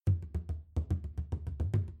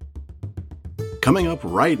Coming up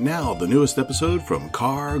right now, the newest episode from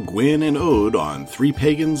Carr, Gwyn, and Ode on Three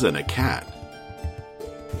Pagans and a Cat.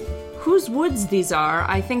 Whose woods these are,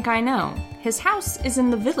 I think I know. His house is in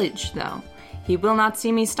the village, though. He will not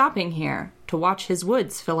see me stopping here to watch his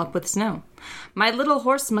woods fill up with snow. My little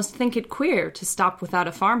horse must think it queer to stop without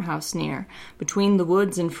a farmhouse near, between the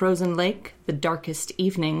woods and frozen lake, the darkest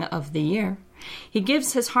evening of the year. He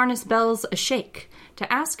gives his harness bells a shake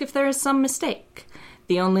to ask if there is some mistake.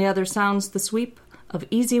 The only other sounds the sweep of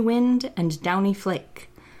easy wind and downy flake.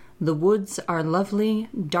 The woods are lovely,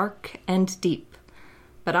 dark, and deep,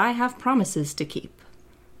 but I have promises to keep,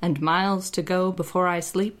 and miles to go before I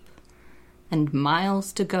sleep, and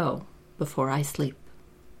miles to go before I sleep.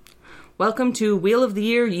 Welcome to Wheel of the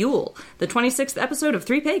Year Yule, the 26th episode of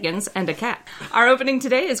Three Pagans and a Cat. Our opening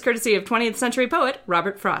today is courtesy of 20th century poet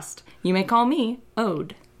Robert Frost. You may call me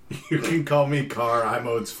Ode. You can call me Carr. I'm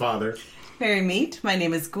Ode's father. Merry meet. My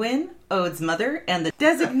name is Gwyn, Ode's mother, and the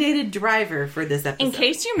designated driver for this episode. In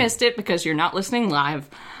case you missed it because you're not listening live,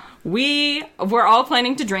 we were all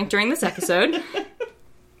planning to drink during this episode.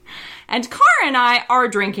 And Carr and I are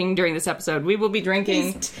drinking during this episode. We will be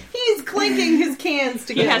drinking... He's clinking his cans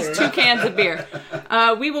together. He has 2 cans of beer.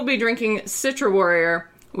 We will be drinking Citra Warrior,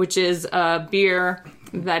 which is a beer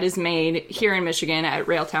that is made here in Michigan at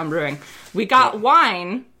Railtown Brewing. We got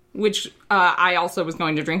wine, which I also was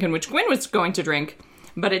going to drink, and which Gwyn was going to drink,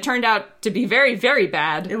 but it turned out to be very, very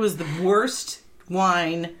bad. It was the worst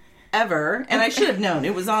wine ever, and I should have known.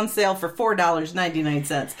 It was on sale for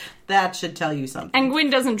 $4.99. That should tell you something. And Gwyn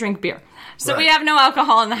doesn't drink beer. So Right. we have no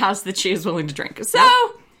alcohol in the house that she is willing to drink. So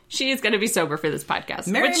she is going to be sober for this podcast.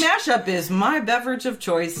 Merry Mashup is my beverage of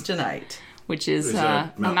choice tonight. Which is Is it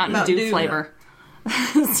a Mountain Mountain Dew? Dew flavor.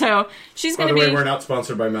 So she's By going the to way, be... we're not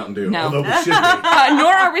sponsored by Mountain Dew, No. although we should be.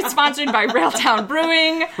 nor are we sponsored by Railtown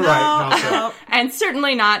Brewing. Right, no. And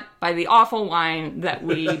certainly not by the awful wine that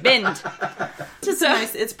we binned. It's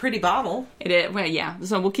nice. It's a pretty bottle. It is, well, yeah,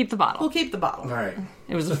 so we'll keep the bottle. We'll keep the bottle. All right.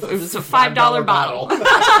 It was a $5 bottle.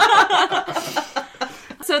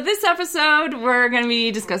 So this episode, we're going to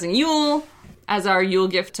be discussing Yule. As our Yule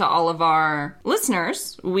gift to all of our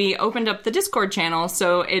listeners, we opened up the Discord channel,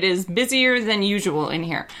 so it is busier than usual in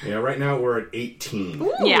here. Yeah, right now we're at 18.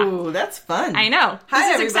 Ooh, Yeah. that's fun. I know. Hi, This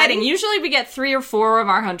is everybody. exciting. Usually we get 3 or 4 of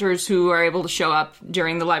our hunters who are able to show up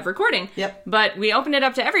during the live recording. Yep. But we opened it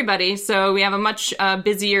up to everybody, so we have a much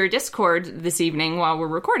busier Discord this evening while we're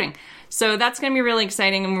recording. So that's going to be really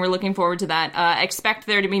exciting, and we're looking forward to that. Expect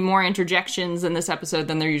there to be more interjections in this episode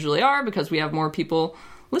than there usually are, because we have more people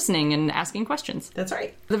listening and asking questions. That's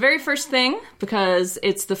right. The very first thing, because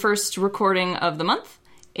it's the first recording of the month,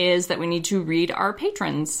 is that we need to read our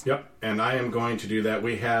patrons. Yep, and I am going to do that.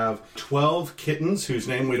 We have 12 kittens whose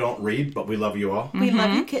name we don't read, but we love you all. We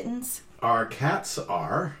love you, kittens. Our cats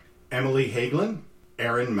are Emily Hagelin,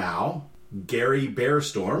 Aaron Mao, Gary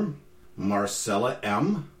Bearstorm, Marcella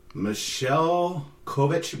M., Michelle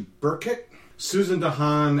Kovich-Burkett, Susan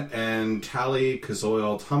DeHaan, and Tally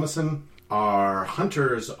Kazoil-Thomason. Our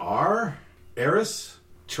hunters are Eris,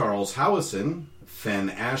 Charles Howison, Fen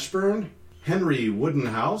Ashburn, Henry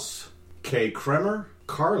Woodenhouse, Kay Kremer,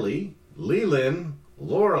 Carly, Leland,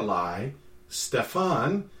 Lorelei,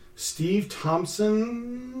 Stefan, Steve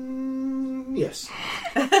Thompson. Yes.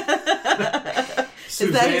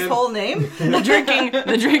 Is that his whole name?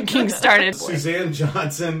 The drinking started. Suzanne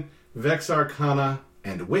Johnson, Vex Arcana,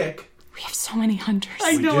 and Wick. We have so many hunters.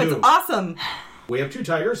 I know, do. it's awesome. We have 2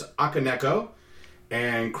 tigers, Akaneko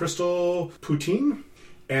and Crystal Poutine.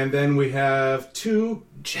 And then we have 2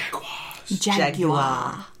 jaguars.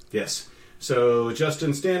 Jaguar. Yes. So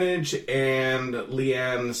Justin Stanage and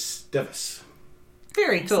Leanne Stevis.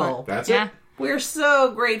 Very cool. That's Yeah. it. We're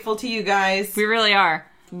so grateful to you guys. We really are.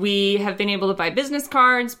 We have been able to buy business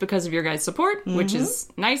cards because of your guys' support, which is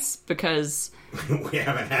nice because We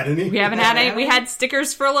haven't had any. we haven't had any. We had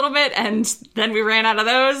stickers for a little bit, and then we ran out of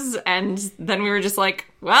those, and then we were just like,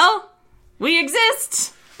 well, we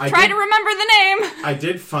exist. Try to remember the name. I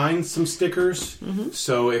did find some stickers,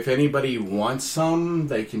 so if anybody wants some,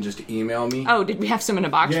 they can just email me. Oh, did we have some in a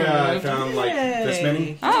box? Yeah, I removed? found like this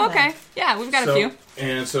many. Oh, okay. Yeah, we've got a few.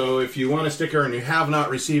 And so if you want a sticker and you have not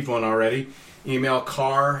received one already, email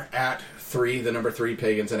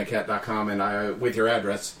car@3pagansandAcat.com and with your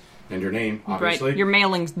address and your name, obviously. Right, your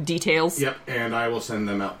mailing details. Yep, and I will send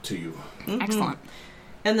them out to you. Excellent.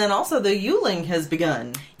 And then also the Yuling has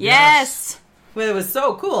begun. Yes. Well, it was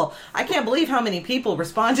so cool. I can't believe how many people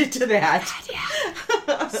responded to that.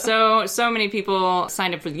 So many people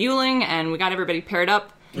signed up for the Yuling, and we got everybody paired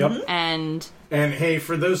up. Yep. And And hey,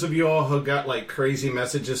 for those of you all who got like crazy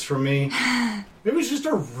messages from me, it was just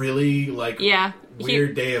a really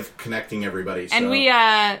weird day of connecting everybody. So. And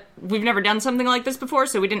we've never done something like this before,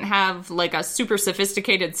 so we didn't have like a super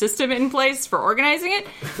sophisticated system in place for organizing it.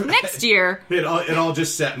 Next year, it all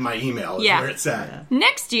just sat in my email. Is where it's at. Yeah.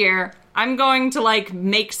 Next year, I'm going to like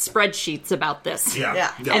make spreadsheets about this.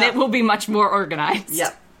 Yeah. And it will be much more organized.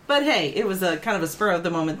 Yep. But hey, it was a kind of a spur of the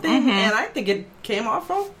moment thing, and I think it came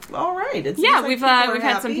off all right. It seems like we've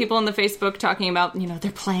had some people on the Facebook talking about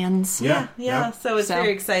their plans. Yeah. So it's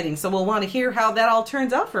very exciting. So we'll want to hear how that all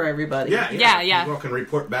turns out for everybody. Yeah. You all can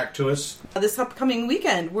report back to us. This upcoming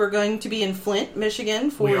weekend, we're going to be in Flint,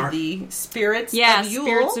 Michigan for the Spirits of Yule.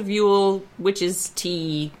 Spirits of Yule, which is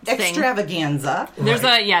tea thing. Extravaganza. There's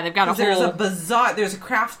they've got a whole... There's a bazaar, there's a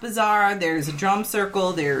craft bazaar, there's a drum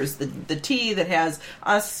circle, there's the tea that has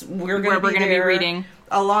us. We're going to be reading.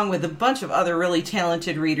 Along with a bunch of other really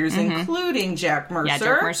talented readers, including Jack Mercer. Yeah,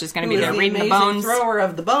 Jack Mercer's going to be there reading the bones. Thrower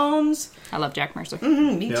of the bones. I love Jack Mercer.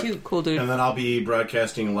 Me too. Cool dude. And then I'll be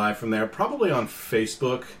broadcasting live from there, probably on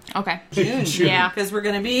Facebook. Okay. June. Yeah. Because we're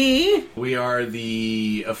going to be... We are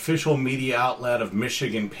the official media outlet of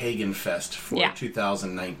Michigan Pagan Fest for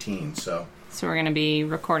 2019. So we're going to be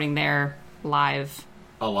recording there live.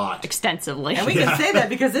 A lot. Extensively. And we can say that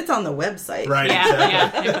because it's on the website. Right,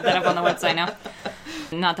 exactly. They put that up on the website now.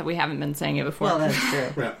 Not that we haven't been saying it before. Well, that's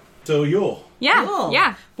true. Yeah. So Yule.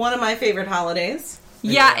 Yeah. One of my favorite holidays.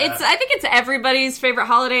 Yeah, I think it's everybody's favorite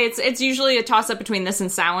holiday. It's usually a toss-up between this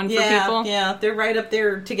and Samhain for people. Yeah, they're right up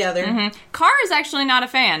there together. Carr is actually not a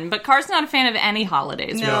fan, but Carr's not a fan of any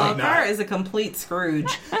holidays, no, really. Carr is a complete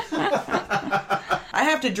Scrooge. I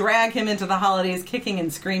have to drag him into the holidays kicking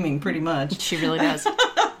and screaming, pretty much. She really does.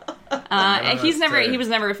 He was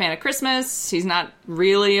never a fan of Christmas. He's not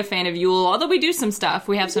really a fan of Yule, although we do some stuff.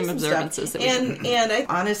 We have some observances. And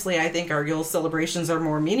I think our Yule celebrations are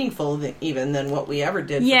more meaningful than what we ever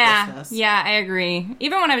did for Christmas. Yeah, I agree.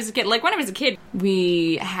 Even when I was a kid,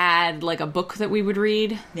 we had like a book that we would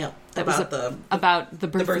read. Yeah. About the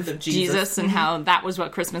birth of Jesus and how that was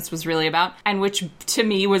what Christmas was really about, and which to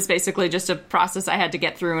me was basically just a process I had to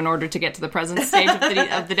get through in order to get to the present stage of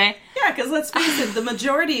the day. Yeah, because let's face it, the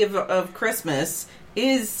majority of Christmas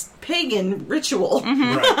is pagan ritual,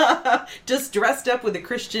 right. Just dressed up with a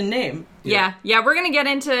Christian name. Yeah, we're gonna get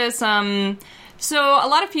into some. So a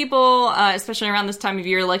lot of people, especially around this time of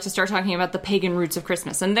year, like to start talking about the pagan roots of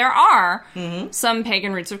Christmas. And there are some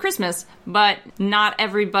pagan roots of Christmas, but not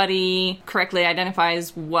everybody correctly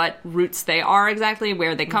identifies what roots they are exactly,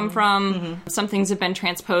 where they come from. Some things have been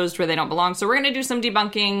transposed where they don't belong. So we're going to do some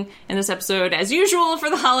debunking in this episode, as usual for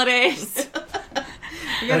the holidays.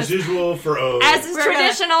 As usual for Ode. As is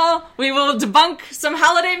traditional, we will debunk some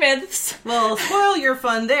holiday myths. We'll spoil your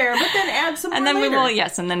fun there, but then add some more and then later.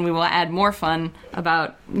 we will add more fun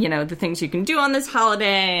about, the things you can do on this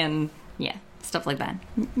holiday and, stuff like that.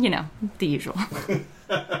 The usual.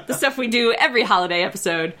 The stuff we do every holiday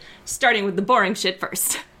episode, starting with the boring shit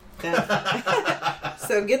first.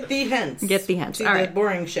 So get the hints. Get the hints. To All the right.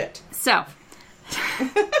 boring shit. So...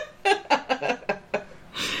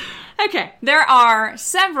 Okay, there are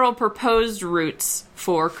several proposed routes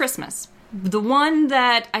for Christmas. The one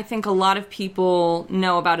that I think a lot of people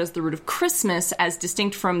know about as the root of Christmas, as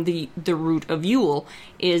distinct from the root of Yule,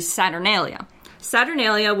 is Saturnalia.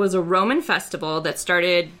 Saturnalia was a Roman festival that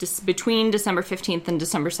started between December 15th and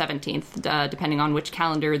December 17th, depending on which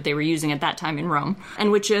calendar they were using at that time in Rome,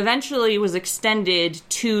 and which eventually was extended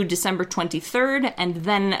to December 23rd and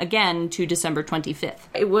then again to December 25th.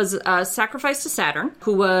 It was a sacrifice to Saturn,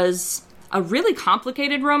 who was a really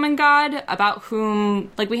complicated Roman god about whom,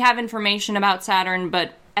 we have information about Saturn,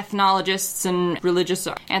 but ethnologists and religious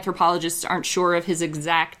anthropologists aren't sure of his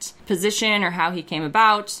exact position or how he came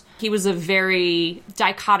about. He was a very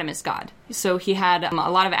dichotomous god. So he had a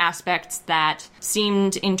lot of aspects that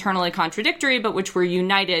seemed internally contradictory, but which were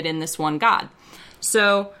united in this one god.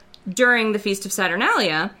 So during the Feast of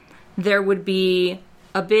Saturnalia, there would be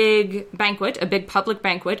a big public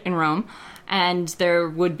banquet in Rome, and there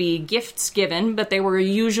would be gifts given, but they were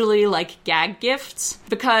usually gag gifts,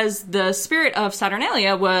 because the spirit of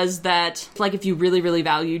Saturnalia was that, if you really, really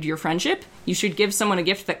valued your friendship, you should give someone a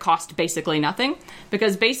gift that cost basically nothing,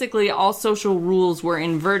 because basically all social rules were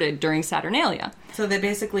inverted during Saturnalia. So they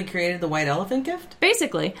basically created the white elephant gift?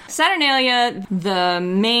 Basically. Saturnalia, the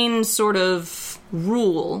main sort of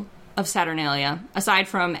rule of Saturnalia, aside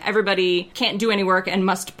from everybody can't do any work and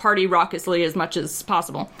must party raucously as much as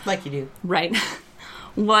possible. Like you do. Right.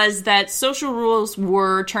 Was that social rules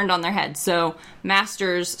were turned on their head. So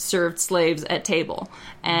masters served slaves at table,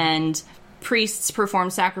 and priests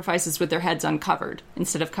performed sacrifices with their heads uncovered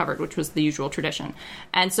instead of covered, which was the usual tradition.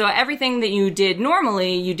 And so everything that you did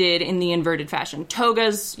normally, you did in the inverted fashion.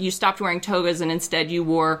 Togas, you stopped wearing togas, and instead you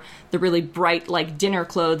wore the really bright, like, dinner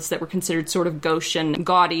clothes that were considered sort of gauche and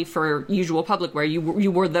gaudy for usual public wear.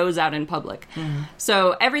 You wore those out in public. Mm-hmm.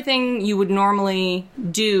 So everything you would normally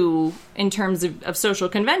do in terms of social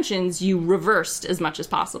conventions, you reversed as much as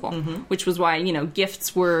possible, which was why,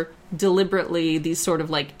 gifts were deliberately these sort of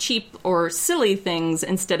like cheap or silly things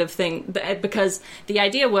instead of because the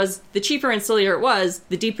idea was the cheaper and sillier it was,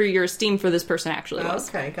 the deeper your esteem for this person actually was.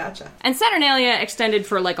 Okay, gotcha. And Saturnalia extended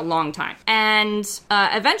for like a long time. And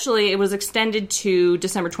eventually it was extended to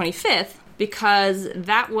December 25th because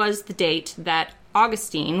that was the date that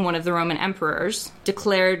Augustine, one of the Roman emperors,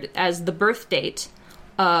 declared as the birth date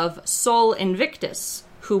of Sol Invictus,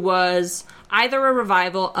 who was either a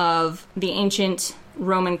revival of the ancient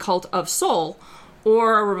Roman cult of Sol,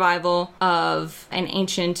 or a revival of an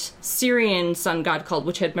ancient Syrian sun god cult,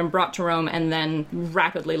 which had been brought to Rome and then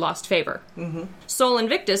rapidly lost favor. Mm-hmm. Sol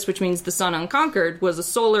Invictus, which means the sun unconquered, was a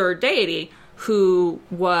solar deity who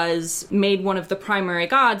was made one of the primary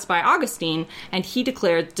gods by Augustine, and he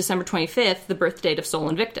declared December 25th the birth date of Sol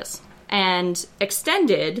Invictus, and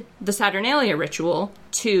extended the Saturnalia ritual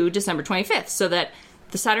to December 25th, so that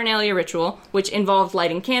the Saturnalia ritual, which involved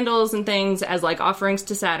lighting candles and things as like offerings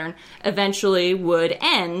to Saturn, eventually would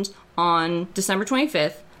end on December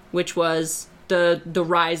 25th, which was the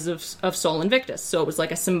rise of Sol Invictus. So it was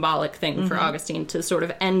like a symbolic thing for Augustine to sort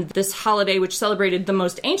of end this holiday, which celebrated the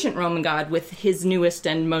most ancient Roman god with his newest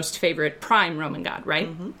and most favorite prime Roman god, right?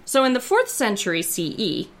 Mm-hmm. So in the 4th century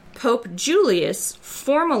CE, Pope Julius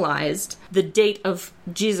formalized the date of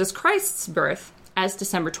Jesus Christ's birth as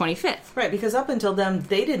December 25th. Right, because up until then,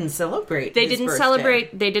 they didn't celebrate They didn't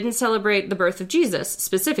celebrate the birth of Jesus,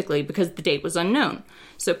 specifically, because the date was unknown.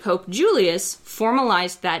 So Pope Julius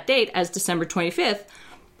formalized that date as December 25th,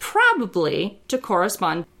 probably to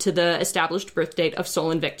correspond to the established birth date of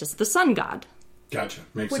Sol Invictus, the sun god. Gotcha.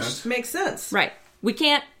 Makes sense. Which makes sense. Right. We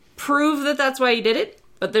can't prove that that's why he did it,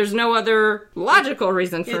 but there's no other logical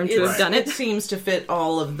reason for him to have done it. It seems to fit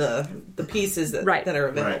all of the pieces that are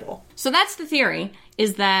available. Right. So that's the theory,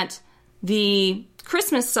 is that the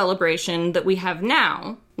Christmas celebration that we have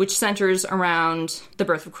now, which centers around the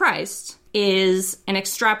birth of Christ, is an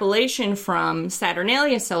extrapolation from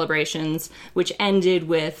Saturnalia celebrations, which ended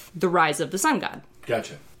with the rise of the sun god.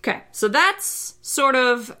 Gotcha. Okay, so that's sort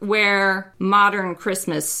of where modern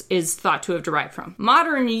Christmas is thought to have derived from.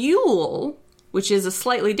 Modern Yule, which is a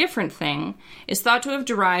slightly different thing, is thought to have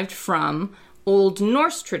derived from Old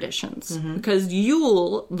Norse traditions. Mm-hmm. Because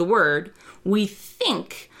Yule, the word, we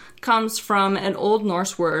think comes from an Old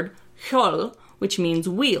Norse word, hjol, which means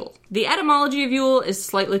wheel. The etymology of Yule is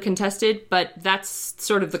slightly contested, but that's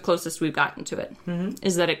sort of the closest we've gotten to it,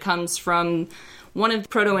 is that it comes from one of the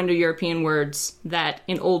Proto-Indo-European words that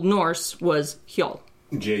in Old Norse was hjol.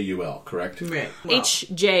 J-U-L, correct? Right. Well,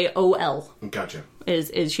 H-J-O-L. Gotcha.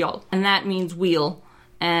 Is hjol. And that means wheel,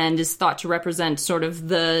 and is thought to represent sort of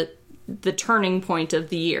the turning point of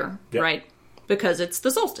the year, right? Because it's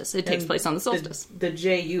the solstice. It takes place on the solstice. The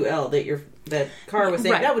J-U-L that Carr was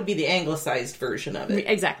saying, that would be the anglicized version of it.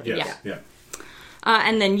 Exactly, yes. Yeah.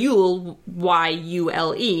 And then Yule,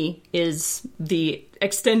 Y-U-L-E, is the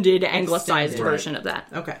extended anglicized version of that.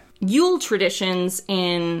 Okay. Yule traditions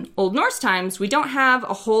in Old Norse times, we don't have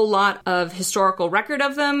a whole lot of historical record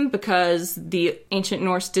of them because the ancient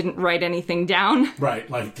Norse didn't write anything down. Right,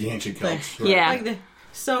 like the ancient Celts. Right. Yeah.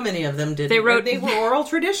 So many of them didn't. They were oral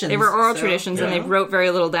traditions. They were oral traditions, and they wrote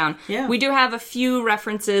very little down. Yeah. We do have a few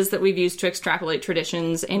references that we've used to extrapolate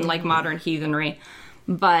traditions in like modern heathenry,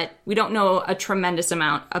 but we don't know a tremendous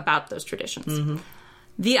amount about those traditions. Mm-hmm.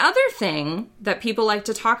 The other thing that people like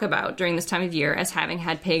to talk about during this time of year as having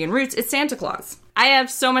had pagan roots is Santa Claus. I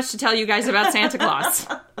have so much to tell you guys about Santa Claus.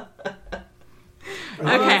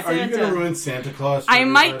 Okay. Are you going to ruin Santa Claus? I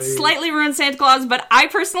might slightly ruin Santa Claus, but I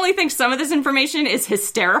personally think some of this information is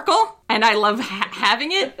hysterical, and I love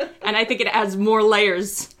having it, and I think it adds more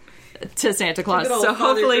layers to Santa Claus. So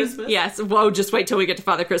hopefully, yes. Whoa, just wait till we get to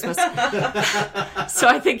Father Christmas. So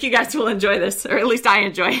I think you guys will enjoy this, or at least I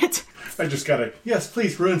enjoy it. I just gotta, yes,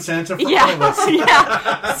 please ruin Santa for all of us.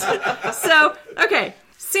 Yeah. So, okay.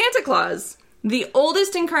 Santa Claus. The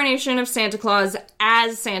oldest incarnation of Santa Claus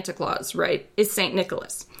as Santa Claus, right, is St.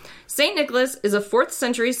 Nicholas. St. Nicholas is a 4th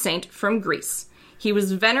century saint from Greece. He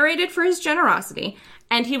was venerated for his generosity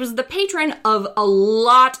And he was the patron of a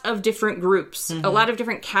lot of different groups, a lot of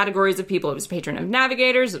different categories of people. He was a patron of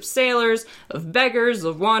navigators, of sailors, of beggars,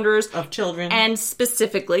 of wanderers. Of children. And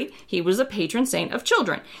specifically, he was a patron saint of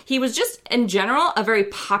children. He was just, in general, a very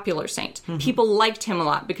popular saint. People liked him a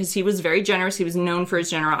lot because he was very generous. He was known for his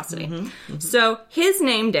generosity. So his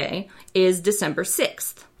name day is December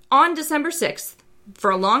 6th. On December 6th,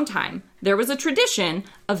 for a long time, there was a tradition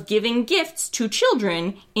of giving gifts to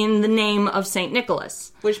children in the name of St.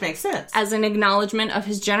 Nicholas. Which makes sense. As an acknowledgement of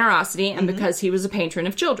his generosity and because he was a patron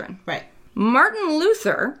of children. Right. Martin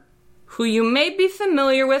Luther, who you may be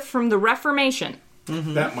familiar with from the Reformation.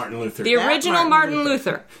 That Martin Luther. The original Martin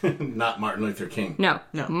Luther. Not Martin Luther King. No.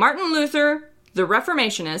 Martin Luther, the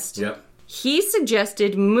Reformationist. Yep. He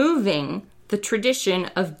suggested moving the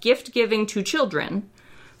tradition of gift giving to children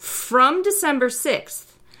from December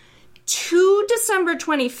 6th to December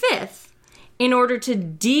 25th in order to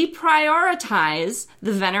deprioritize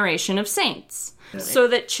the veneration of saints. So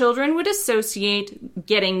that children would associate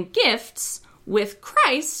getting gifts with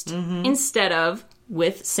Christ instead of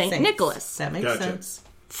with Saint Nicholas. That makes sense.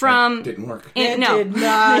 That didn't work. It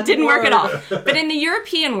didn't work at all. But in the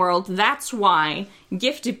European world, that's why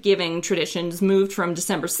gift-giving traditions moved from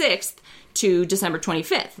December 6th to December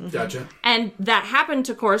 25th. Gotcha. And that happened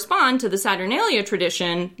to correspond to the Saturnalia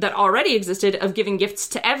tradition that already existed of giving gifts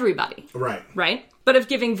to everybody. Right. Right? But of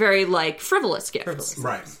giving very, frivolous gifts.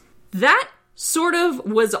 Right. That sort of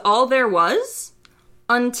was all there was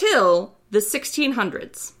until the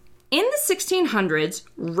 1600s. In the 1600s,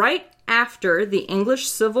 right after the English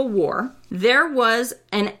Civil War, there was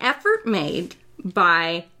an effort made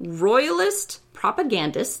by royalist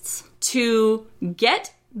propagandists to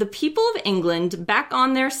get the people of England back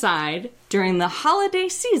on their side during the holiday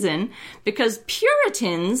season because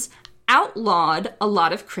Puritans outlawed a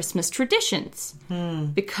lot of Christmas traditions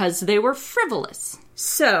because they were frivolous.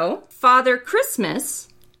 So, Father Christmas,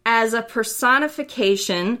 as a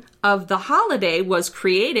personification of the holiday, was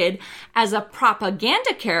created as a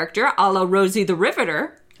propaganda character a la Rosie the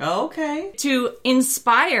Riveter. Okay. To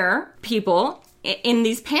inspire people in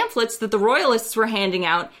these pamphlets that the royalists were handing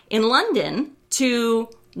out in London to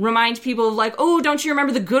remind people of oh, don't you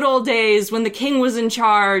remember the good old days when the king was in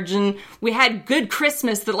charge and we had good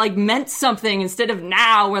Christmas that meant something instead of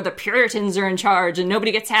now where the Puritans are in charge and nobody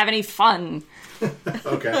gets to have any fun.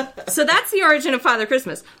 Okay. So that's the origin of Father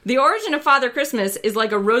Christmas. The origin of Father Christmas is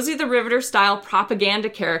like a Rosie the Riveter style propaganda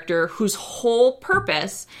character whose whole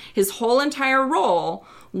purpose, his whole entire role,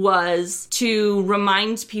 was to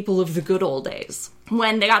remind people of the good old days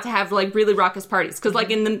when they got to have really raucous parties. Because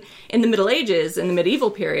in the Middle Ages, in the medieval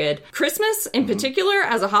period, Christmas in particular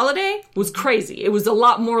as a holiday was crazy. It was a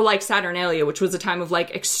lot more like Saturnalia, which was a time of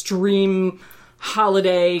extreme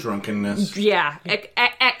holiday drunkenness. Yeah,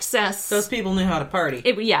 excess. Those people knew how to party.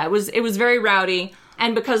 It was very rowdy,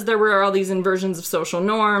 and because there were all these inversions of social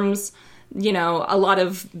norms, a lot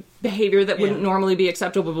of behavior that wouldn't normally be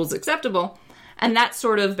acceptable was acceptable. And that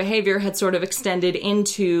sort of behavior had sort of extended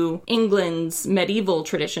into England's medieval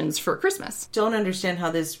traditions for Christmas. Don't understand how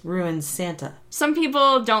this ruins Santa. Some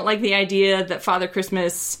people don't like the idea that Father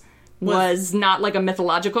Christmas was not a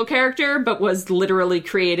mythological character, but was literally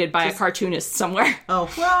created by a cartoonist somewhere.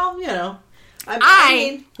 Oh, well,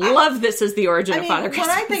 I love this as the origin of Father Christmas.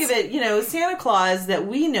 When I think of it, Santa Claus that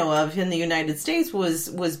we know of in the United States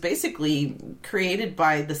was basically created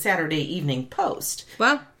by the Saturday Evening Post.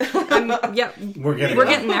 Well, yeah, we're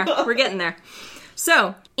getting there. We're getting there.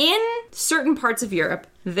 So, in certain parts of Europe,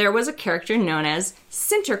 there was a character known as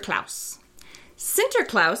Sinterklaas.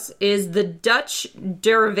 Sinterklaas is the Dutch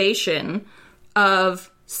derivation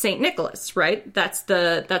of Saint Nicholas, right? That's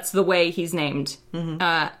the way he's named.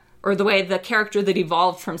 Or the way the character that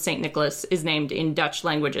evolved from St. Nicholas is named in Dutch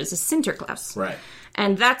languages is Sinterklaas. Right.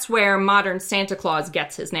 And that's where modern Santa Claus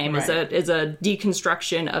gets his name, right. is a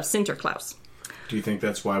deconstruction of Sinterklaas. Do you think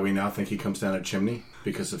that's why we now think he comes down a chimney?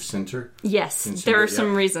 Because of Sinter? Yes, there are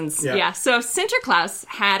some reasons. Yeah. So Sinterklaas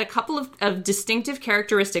had a couple of distinctive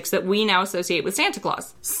characteristics that we now associate with Santa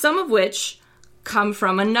Claus. Some of which come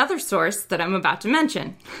from another source that I'm about to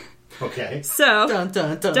mention. Okay. So, dun,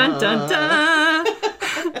 dun, dun. Dun, dun, dun.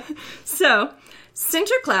 So,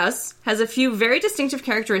 Sinterklaas has a few very distinctive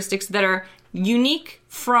characteristics that are unique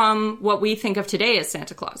from what we think of today as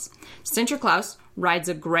Santa Claus. Sinterklaas rides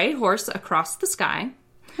a gray horse across the sky.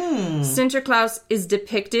 Sinterklaas is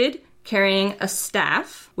depicted carrying a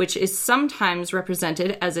staff, which is sometimes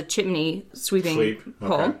represented as a chimney sweeping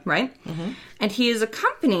pole, right? Mm-hmm. And he is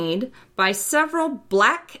accompanied by several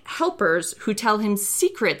black helpers who tell him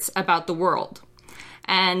secrets about the world.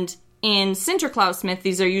 And in Sinterklaas myth,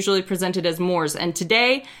 these are usually presented as Moors. And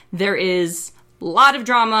today, there is A lot of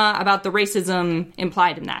drama about the racism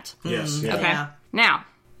implied in that. Yes. Yeah. Okay. Yeah. Now,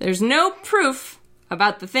 there's no proof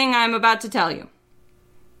about the thing I'm about to tell you.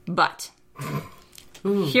 But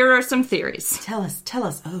here are some theories. Tell us,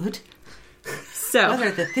 Ode. So, what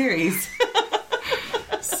are the theories?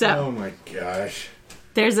 Oh my gosh.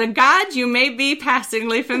 There's a god you may be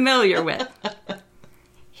passingly familiar with.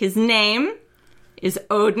 His name is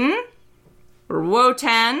Odin, or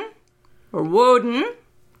Wotan, or Woden,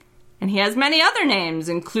 and he has many other names,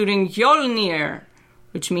 including Mjolnir,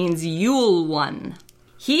 which means Yule One.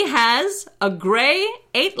 He has a gray,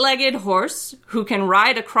 8-legged horse who can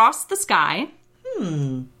ride across the sky.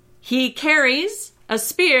 He carries a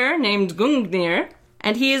spear named Gungnir,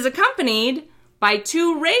 and he is accompanied by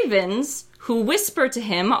 2 ravens who whisper to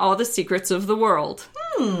him all the secrets of the world.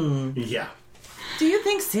 Yeah. Do you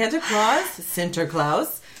think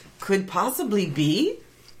Sinterklaas, could possibly be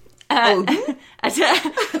Odin?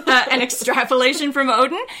 An extrapolation from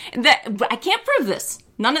Odin? I can't prove this.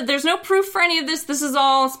 There's no proof for any of this. This is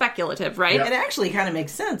all speculative, right? Yeah. It actually kind of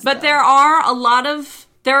makes sense. But there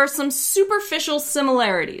are some superficial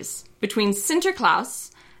similarities between Sinterklaas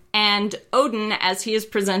and Odin as he is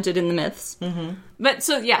presented in the myths. But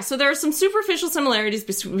so there are some superficial similarities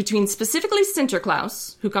between specifically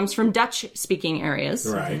Sinterklaas, who comes from Dutch-speaking areas,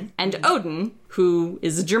 Right. and Odin, who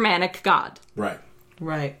is a Germanic god. Right.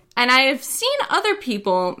 And I have seen other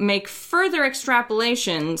people make further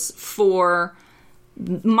extrapolations for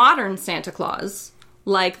modern Santa Claus,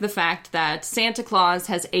 like the fact that Santa Claus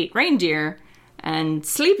has 8 reindeer, and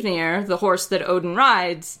Sleipnir, the horse that Odin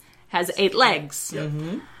rides, has 8 legs. Yep.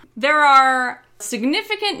 There are a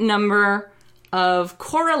significant number of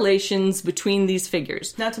correlations between these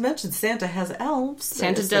figures. Not to mention Santa has elves.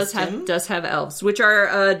 Santa does have elves, which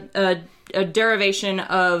are a derivation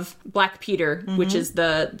of Black Peter, which is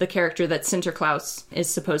the character that Sinterklaas is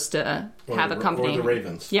supposed to have accompanying. Or the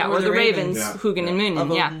ravens. Yeah, or the ravens, Yeah. Hugin and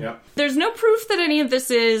Munin. Yeah. Yep. There's no proof that any of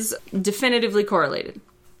this is definitively correlated,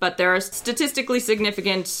 but there are statistically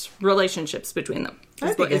significant relationships between them,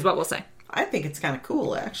 is what we'll say. I think it's kind of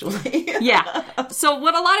cool, actually. Yeah. So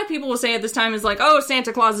what a lot of people will say at this time is like, oh,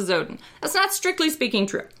 Santa Claus is Odin. That's not strictly speaking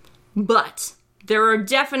true. But there are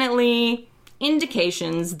definitely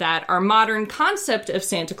indications that our modern concept of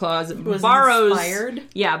Santa Claus borrows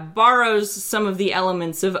some of the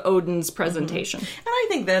elements of Odin's presentation. And I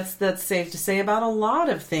think that's safe to say about a lot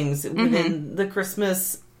of things within the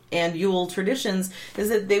Christmas and Yule traditions, is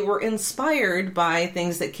that they were inspired by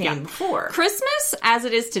things that came before. Christmas, as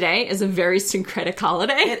it is today, is a very syncretic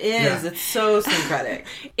holiday. It is. Yeah. It's so syncretic.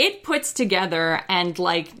 It puts together and,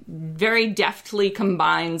 very deftly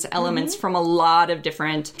combines elements from a lot of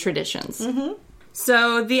different traditions.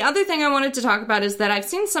 So the other thing I wanted to talk about is that I've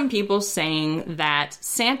seen some people saying that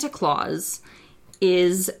Santa Claus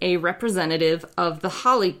is a representative of the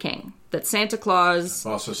Holly King. That Santa Claus...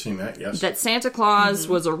 I've also seen that, yes. That Santa Claus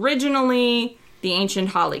was originally the ancient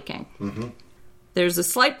Holly King. There's a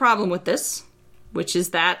slight problem with this, which is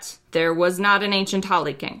that there was not an ancient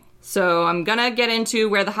Holly King. So I'm going to get into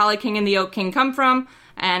where the Holly King and the Oak King come from,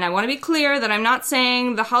 and I want to be clear that I'm not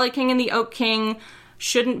saying the Holly King and the Oak King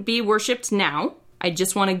shouldn't be worshipped now. I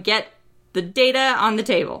just want to get the data on the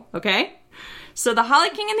table, okay? So the Holly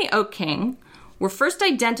King and the Oak King were first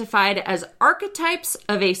identified as archetypes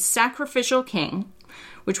of a sacrificial king,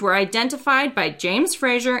 which were identified by James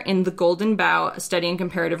Frazer in The Golden Bough, A Study in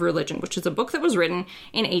Comparative Religion, which is a book that was written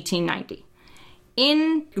in 1890.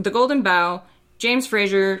 In The Golden Bough, James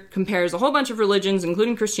Frazer compares a whole bunch of religions,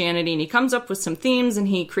 including Christianity, and he comes up with some themes, and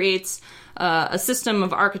he creates a system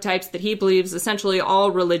of archetypes that he believes essentially all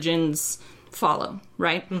religions follow,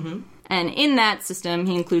 right? And in that system,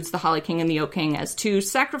 he includes the Holly King and the Oak King as 2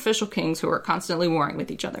 sacrificial kings who are constantly warring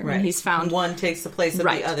with each other. Right. And he's found... One takes the place of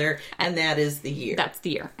the other, and that is the year. That's the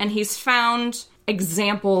year. And he's found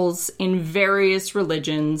examples in various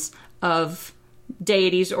religions of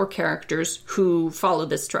deities or characters who follow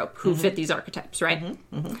this trope, who fit these archetypes, right?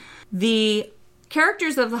 The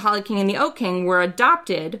characters of the Holly King and the Oak King were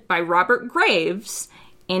adopted by Robert Graves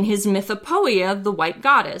in his Mythopoeia, The White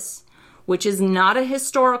Goddess, which is not a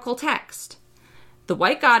historical text. The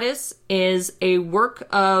White Goddess is a work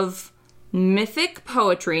of mythic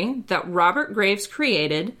poetry that Robert Graves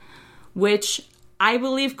created, which I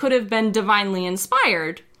believe could have been divinely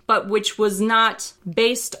inspired, but which was not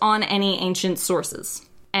based on any ancient sources.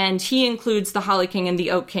 And he includes the Holly King and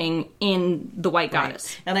the Oak King in the White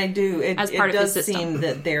Goddess. And I do, it part does of his system. seem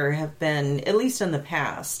that there have been, at least in the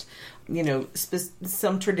past,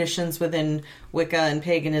 some traditions within Wicca and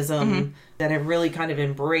paganism that have really kind of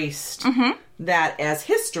embraced that as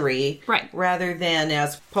history, right, rather than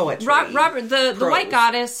as poetry. Robert, the White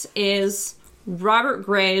Goddess is Robert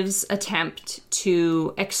Graves' attempt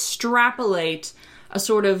to extrapolate a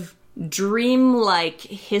sort of dreamlike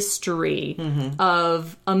history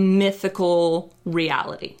of a mythical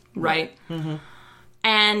reality, right? Mm-hmm.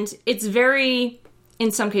 And it's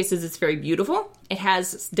in some cases, it's very beautiful. It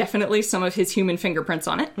has definitely some of his human fingerprints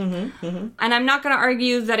on it. Mm-hmm. Mm-hmm. And I'm not going to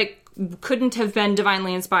argue that it couldn't have been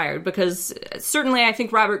divinely inspired, because certainly I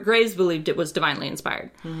think Robert Graves believed it was divinely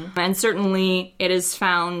inspired. Mm-hmm. And certainly it has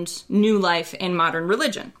found new life in modern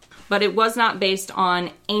religion. But it was not based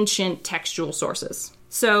on ancient textual sources.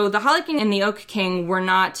 So the Holly King and the Oak King were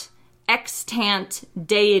not extant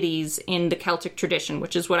deities in the Celtic tradition,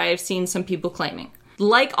 which is what I have seen some people claiming.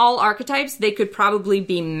 Like all archetypes, they could probably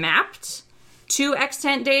be mapped to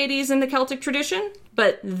extant deities in the Celtic tradition,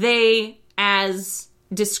 but they, as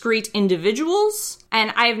discrete individuals,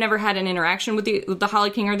 and I have never had an interaction with the Holly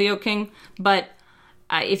King or the Oak King, but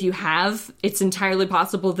if you have, it's entirely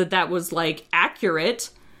possible that that was, like, accurate,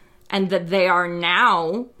 and that they are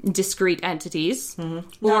now discrete entities.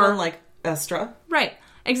 Mm-hmm. Not unlike Estra. Right.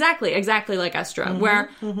 Exactly like Estra. Mm-hmm. Where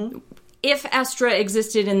if Estra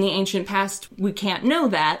existed in the ancient past, we can't know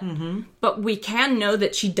that. Mm-hmm. But we can know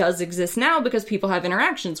that she does exist now because people have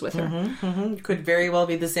interactions with her. Mm-hmm. Mm-hmm. Could very well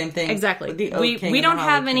be the same thing. Exactly. We don't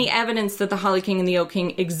have any evidence that the Holly King and the Oak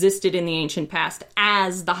King existed in the ancient past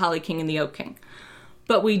as the Holly King and the Oak King.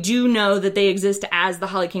 But we do know that they exist as the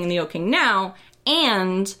Holly King and the Oak King now,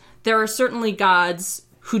 and there are certainly gods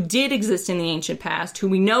who did exist in the ancient past, who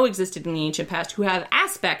we know existed in the ancient past, who have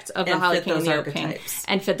aspects of the Holly King and the Oak King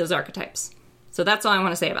and fit those archetypes. So that's all I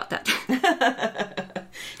want to say about that.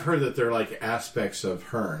 I've heard that they're like aspects of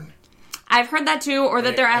Herne. I've heard that too, or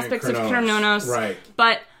that they're aspects of Cernunnos. Right.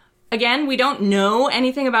 But again, we don't know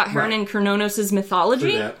anything about Herne and Cernunnos'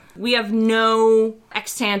 mythology. We have no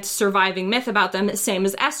extant surviving myth about them, same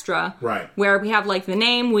as Estra. Right. Where we have, like, the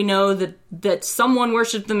name, we know that someone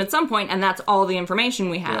worshipped them at some point, and that's all the information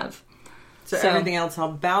we have. Yeah. So everything else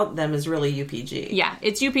about them is really UPG. Yeah,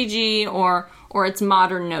 it's UPG or it's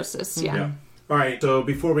modern Gnosis, yeah. All right, so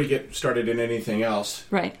before we get started in anything else...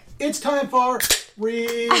 Right. It's time for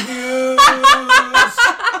reviews!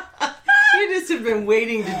 You just have been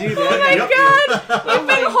waiting to do that. Oh my god! You've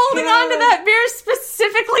been holding on to that beer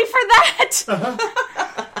specifically for that!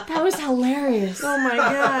 Uh-huh. That was hilarious. Oh my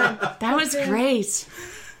god. That was great.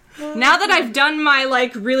 Now that I've done my,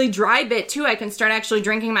 like, really dry bit, too, I can start actually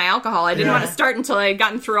drinking my alcohol. I didn't want to start until I had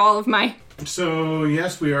gotten through all of my... So,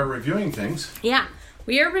 yes, we are reviewing things. Yeah.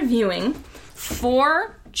 We are reviewing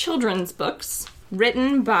 4 children's books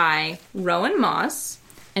written by Rowan Moss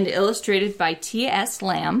and illustrated by T.S.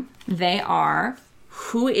 Lamb. They are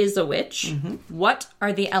Who is a Witch? Mm-hmm. What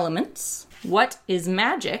are the Elements? What is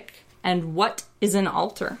Magic? And what is an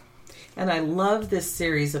Altar? And I love this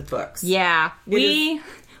series of books. Yeah. There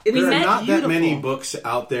are not that many books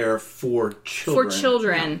out there for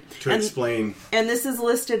children. To explain. And this is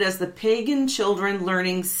listed as the Pagan Children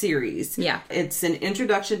Learning Series. Yeah. It's an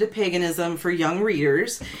introduction to paganism for young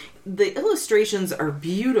readers. The illustrations are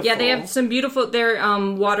beautiful. Yeah, they have some beautiful... They're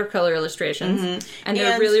watercolor illustrations. Mm-hmm. And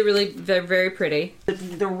they're they're very pretty.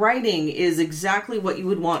 The writing is exactly what you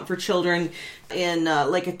would want for children in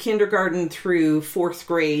like a kindergarten through 4th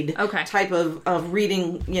grade type of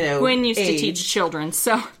reading, Gwen used to teach children,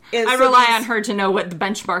 so I rely on her to know what the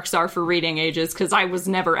benchmarks are for reading ages, because I was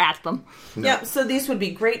never at them. No. Yeah, so these would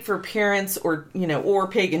be great for parents or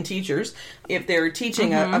pagan teachers if they're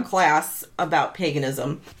teaching a class about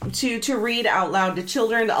paganism to read out loud to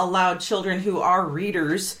children, allow children who are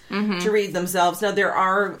readers to read themselves. Now there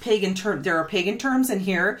are pagan terms in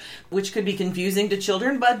here which could be confusing to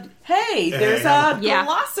children, but hey, there's a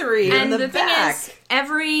glossary in the back. Thing is,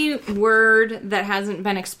 every word that hasn't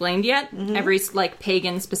been explained yet, every like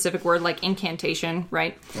pagan specific word like incantation,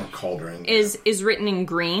 right? Or cauldron. Is written in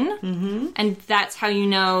green. And that's how you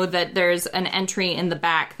know that there's an entry in the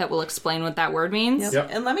back that will explain what that word means. Yep.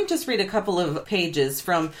 And let me just read a couple of pages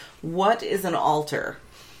from What is an Altar?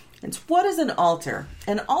 It's what is an altar?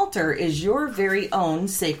 An altar is your very own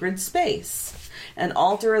sacred space. An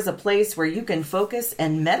altar is a place where you can focus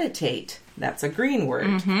and meditate. That's a green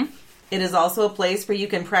word. It is also a place where you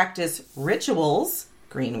can practice rituals,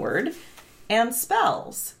 green word, and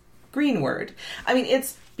spells, green word. I mean,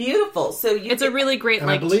 it's beautiful. So it's a really great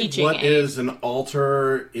like teaching aid. What is an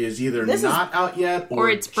altar is either not out yet or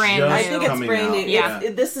it's brand new. I think it's brand new. Yeah.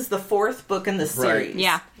 This is the 4th book in the series.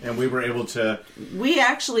 Yeah. And we were able to... We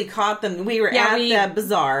actually caught them. We were at the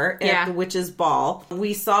bazaar at the Witch's Ball.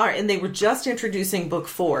 We saw, and they were just introducing book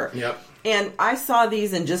 4. Yep. And I saw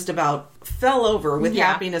these and just about fell over with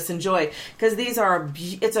happiness and joy. Because these are...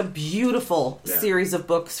 It's a beautiful series of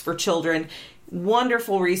books for children.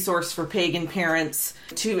 wonderful resource for pagan parents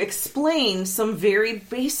to explain some very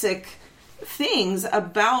basic things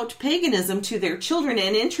about paganism to their children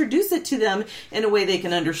and introduce it to them in a way they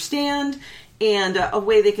can understand and a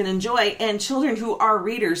way they can enjoy. And children who are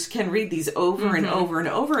readers can read these over and over and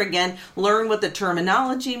over again, learn what the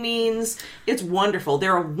terminology means. It's wonderful.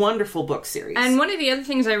 They're a wonderful book series. And one of the other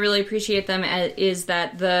things I really appreciate them is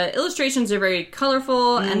that the illustrations are very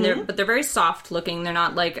colorful, and they're very soft looking. They're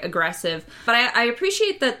not like aggressive. But I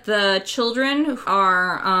appreciate that the children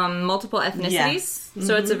are multiple ethnicities. Yes.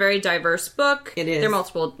 So it's a very diverse book. It is. They're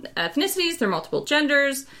multiple ethnicities. They're multiple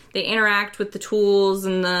genders. They interact with the tools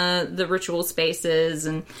and the ritual spaces,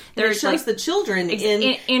 and it shows the children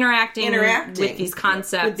interacting with these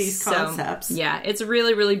concepts. So, yeah, it's a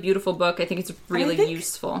really, really beautiful book. I think it's really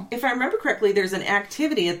useful. If I remember correctly, there's an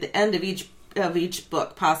activity at the end of each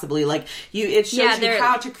book, possibly. Like it shows you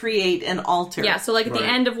how to create an altar. Yeah, so like at the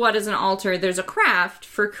end of what is an altar, there's a craft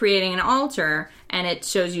for creating an altar, and it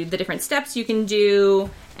shows you the different steps you can do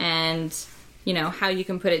and how you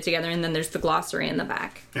can put it together, and then there's the glossary in the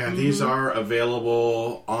back. And these are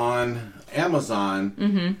available on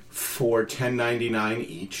Amazon for $10.99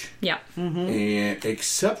 each. Yeah. And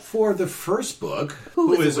except for the first book,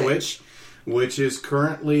 Who is a Witch, which is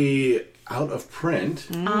currently out of print,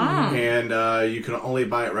 and you can only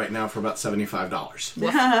buy it right now for about $75.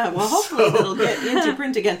 Well, hopefully it'll get into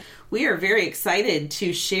print again. We are very excited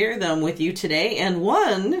to share them with you today, and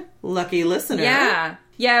one lucky listener.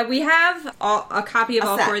 Yeah, we have a copy of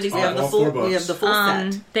all four of these books. We have the full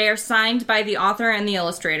set. They are signed by the author and the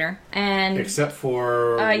illustrator, and except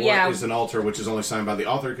for what is an altar, which is only signed by the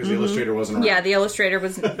author because the illustrator wasn't around. Yeah, the illustrator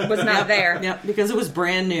was not there. Yep, because it was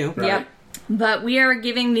brand new. Right. Yep. But we are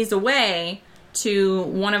giving these away to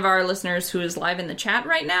one of our listeners who is live in the chat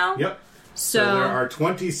right now. Yep. So there are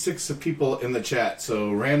 26 people in the chat,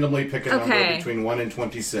 so randomly pick a number between 1 and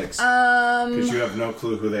 26. Because you have no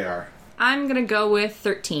clue who they are. I'm going to go with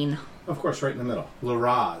 13. Of course, right in the middle.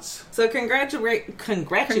 Laraz. So congratulations.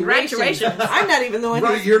 I'm not even the one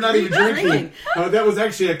who's you're not even drinking. Oh, that was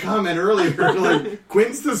actually a comment earlier. Like,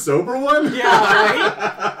 Quinn's the sober one? Yeah,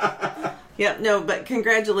 right? Yep, no, but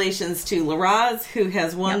congratulations to Laraz, who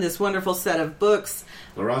has won this wonderful set of books.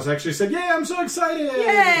 Laraz actually said, "Yay, I'm so excited!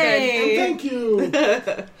 Yay! And thank you!"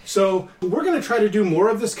 So, we're going to try to do more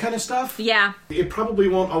of this kind of stuff. Yeah. It probably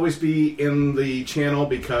won't always be in the channel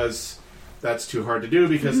because that's too hard to do,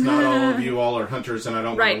 because not all of you all are hunters, and I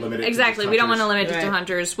don't want to limit it exactly. to We don't want to limit it to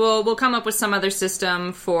hunters. We'll come up with some other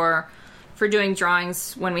system for doing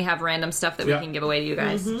drawings when we have random stuff that we can give away to you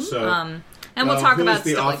guys. So, and we'll talk about who's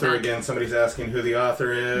the stuff author like that. again? Somebody's asking who the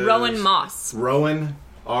author is. Rowan Moss. Rowan,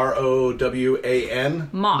 Rowan.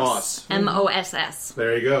 Moss. Moss.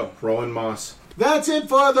 There you go. Rowan Moss. That's it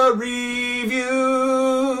for the reviews.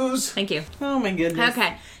 Thank you. Oh my goodness.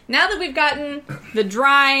 Okay. Now that we've gotten the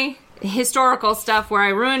dry historical stuff where I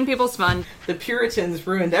ruin people's fun. The Puritans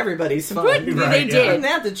ruined everybody's fun. They did. Isn't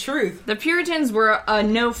that the truth? The Puritans were a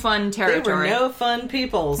no fun territory. They were no fun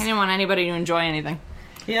peoples. I didn't want anybody to enjoy anything.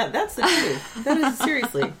 Yeah, that's the truth. That is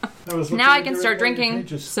seriously. Now I can start drinking.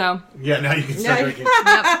 So yeah, now you can start drinking.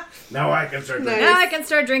 Yep. Now I can start drinking. Now I can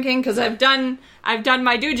start drinking because I've done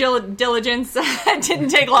my due diligence. It didn't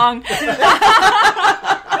take long.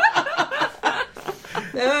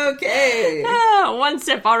 Okay. One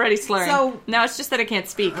sip already slurring. So no, it's just that I can't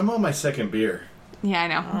speak. I'm on my second beer. Yeah, I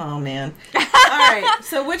know. Oh, man. All right.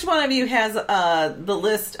 So which one of you has the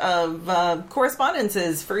list of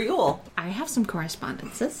correspondences for Yule? I have some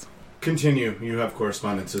correspondences. Continue. You have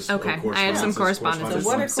correspondences. Okay. I have some correspondences. So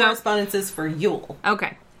what are correspondences for Yule?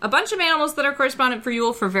 Okay. A bunch of animals that are correspondent for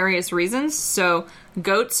Yule for various reasons. So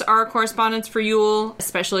goats are correspondents for Yule,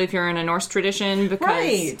 especially if you're in a Norse tradition. Because,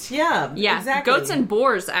 right, yeah, exactly. Goats and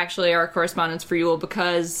boars actually are correspondents for Yule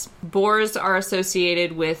because boars are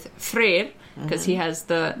associated with Freyr, because he has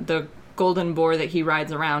the golden boar that he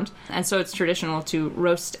rides around. And so it's traditional to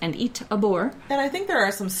roast and eat a boar. And I think there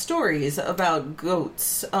are some stories about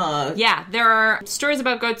goats. Yeah, there are stories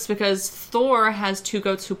about goats because Thor has 2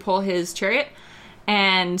 goats who pull his chariot.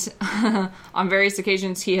 And on various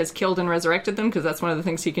occasions, he has killed and resurrected them because that's one of the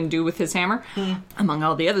things he can do with his hammer, among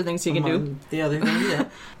all the other things he can do. The other things, yeah.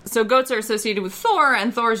 So goats are associated with Thor,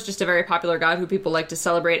 and Thor is just a very popular god who people like to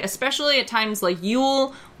celebrate, especially at times like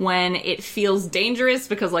Yule, when it feels dangerous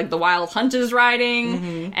because like the wild hunt is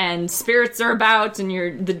riding, and spirits are about, and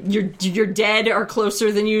your dead are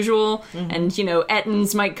closer than usual, and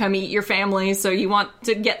Ettins might come eat your family, so you want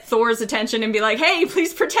to get Thor's attention and be like, hey,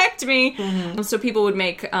 please protect me. So people people would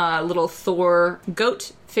make little Thor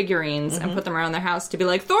goat figurines and put them around their house to be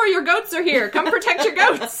like, Thor, your goats are here. Come protect your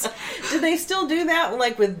goats. Do they still do that,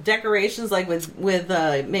 like with decorations, like with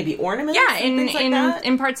maybe ornaments? Yeah, and things like that?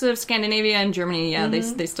 in parts of Scandinavia and Germany,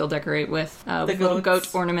 they still decorate with little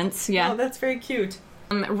goat ornaments. Yeah, oh, that's very cute.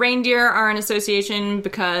 Reindeer are an association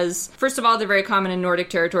because, first of all, they're very common in Nordic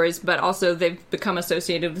territories, but also they've become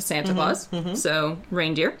associated with Santa Claus, so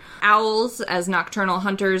reindeer. Owls, as nocturnal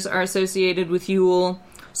hunters, are associated with Yule.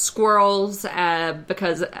 Squirrels,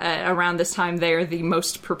 because around this time they are the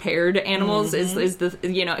most prepared animals, is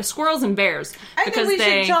the, squirrels and bears. I think we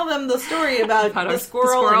should tell them the story about the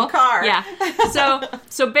squirrel and car. Yeah.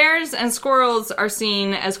 So bears and squirrels are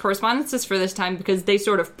seen as correspondences for this time because they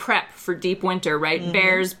sort of prep for deep winter, right?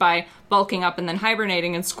 Bears by bulking up and then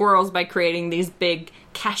hibernating, and squirrels by creating these big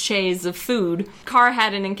caches of food. Carr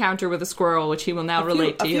had an encounter with a squirrel, which he will now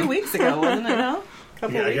relate to you. A few weeks ago, wasn't it, no?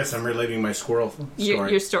 I guess I'm relating my squirrel story.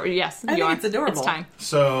 Your story, yes. I think it's adorable. It's time.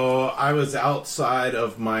 So I was outside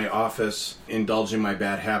of my office indulging my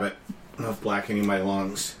bad habit of blackening my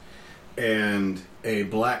lungs, and a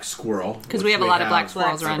black squirrel. Because we have a lot of black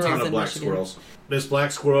squirrels around here. A ton of black squirrels. This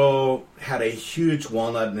black squirrel had a huge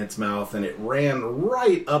walnut in its mouth, and it ran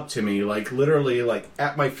right up to me, like literally like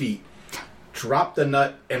at my feet, dropped the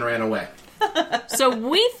nut, and ran away. So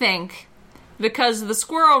we think, because the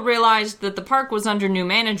squirrel realized that the park was under new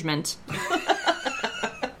management,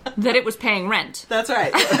 that it was paying rent. That's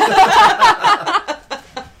right.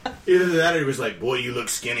 Either that or he was like, boy, you look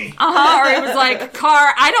skinny. Or he was like,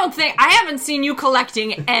 Carr, I haven't seen you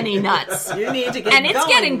collecting any nuts. You need to get And it's going,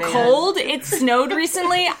 getting man. cold. It snowed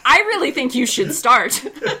recently. I really think you should start.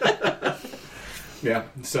 Yeah,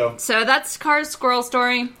 so that's Carr's squirrel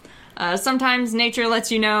story. Sometimes nature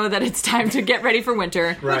lets you know that it's time to get ready for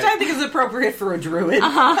winter. right. Which I think is appropriate for a druid.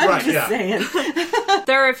 Right, Just saying.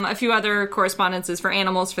 There are a few other correspondences for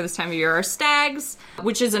animals for this time of year. Are stags,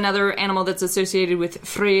 which is another animal that's associated with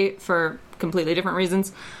Frey for completely different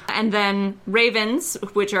reasons. And then ravens,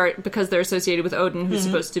 which are because they're associated with Odin, who's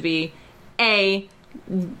supposed to be A,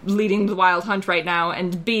 leading the wild hunt right now,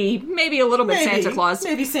 and B, maybe a little bit Santa Claus.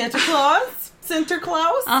 Maybe Santa Claus.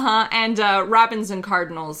 Sinterklaas? And robins and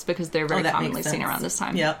cardinals, because they're very commonly seen around this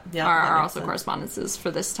time. Yep, are also correspondences for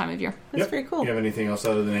this time of year. That's very cool. You have anything else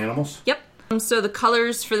other than animals? Yep. So the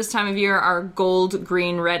colors for this time of year are gold,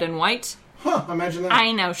 green, red, and white. Huh, imagine that.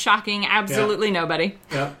 I know, shocking. Absolutely nobody.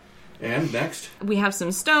 Yeah. And next? We have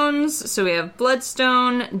some stones. So we have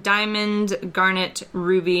bloodstone, diamond, garnet,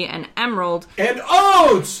 ruby, and emerald. And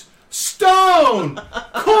odes! Stone!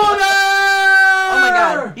 Corner! Oh my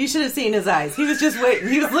god, you should have seen his eyes. He was just waiting.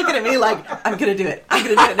 He was looking at me like, I'm gonna do it. I'm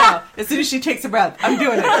gonna do it now. As soon as she takes a breath, I'm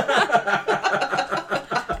doing it.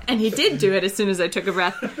 And he did do it as soon as I took a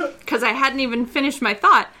breath, because I hadn't even finished my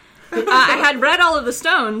thought. I had read all of the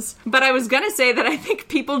stones, but I was going to say that I think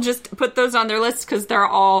people just put those on their lists because they're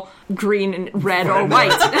all green and red or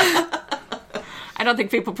white. I don't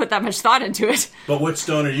think people put that much thought into it. But what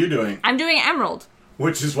stone are you doing? I'm doing emerald.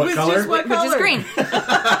 Which is what color? Which is green. No,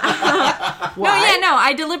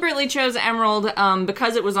 I deliberately chose emerald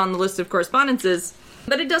because it was on the list of correspondences.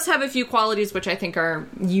 But it does have a few qualities which I think are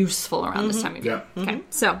useful around this time of year. Yeah. Okay,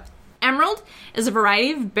 so emerald is a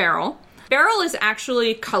variety of beryl. Beryl is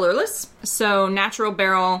actually colorless, so natural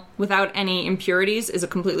beryl without any impurities is a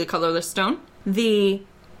completely colorless stone. The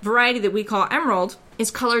variety that we call emerald is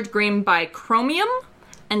colored green by chromium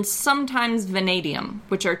and sometimes vanadium,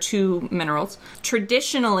 which are two minerals.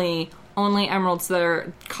 Traditionally, only emeralds that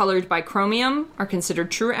are colored by chromium are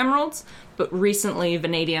considered true emeralds, but recently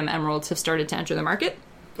vanadium emeralds have started to enter the market.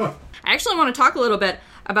 Huh. I actually want to talk a little bit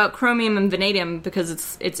about chromium and vanadium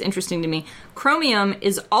because it's interesting to me. Chromium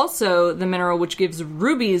is also the mineral which gives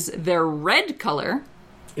rubies their red color.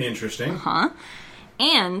 Interesting.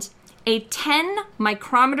 And a 10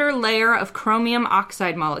 micrometer layer of chromium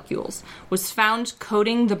oxide molecules was found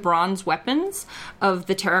coating the bronze weapons of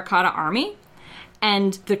the Terracotta Army.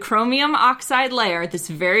 And the chromium oxide layer, this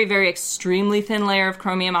very, very extremely thin layer of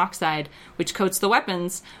chromium oxide, which coats the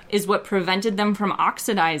weapons, is what prevented them from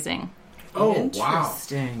oxidizing. Oh,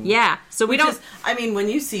 interesting. wow. Yeah, so we don't... I mean, when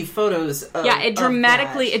you see photos of it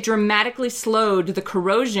dramatically slowed the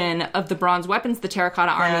corrosion of the bronze weapons the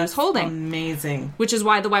Terracotta Army was holding. Amazing. Which is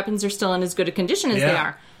why the weapons are still in as good a condition as they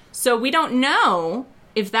are. So we don't know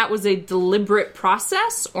if that was a deliberate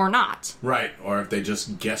process or not. Right, or if they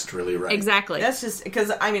just guessed really right. Exactly. That's just, because,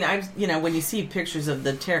 I mean, when you see pictures of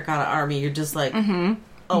the Terracotta Army, you're just like,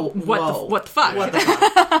 what the fuck? What the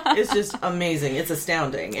fuck? It's just amazing. It's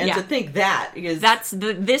astounding. And to think that is...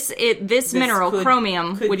 This mineral,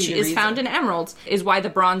 chromium, which is found in emeralds, is why the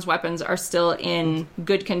bronze weapons are still in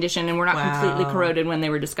good condition and were not completely corroded when they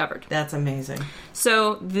were discovered. That's amazing.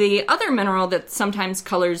 So the other mineral that sometimes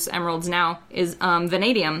colors emeralds now is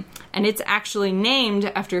vanadium, and it's actually named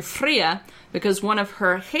after Freya because one of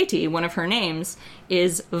her names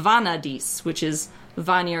is Vanadis, which is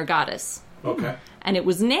Vanir goddess. Okay. And it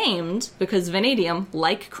was named because vanadium,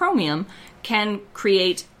 like chromium, can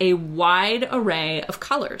create a wide array of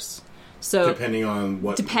colors. So depending on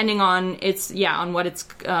what it's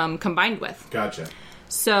combined with. Gotcha.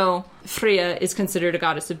 So Freya is considered a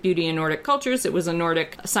goddess of beauty in Nordic cultures. It was a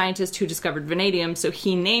Nordic scientist who discovered vanadium, so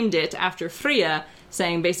he named it after Freya,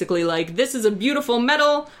 saying basically like, this is a beautiful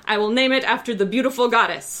metal, I will name it after the beautiful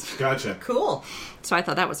goddess. Gotcha. Cool. So I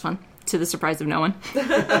thought that was fun, to the surprise of no one.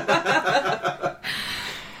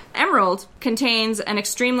 Emerald contains an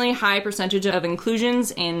extremely high percentage of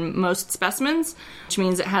inclusions in most specimens, which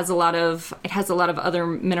means it has a lot of other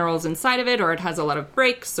minerals inside of it, or it has a lot of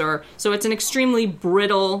breaks, so it's an extremely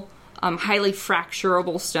brittle, highly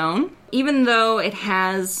fracturable stone. Even though it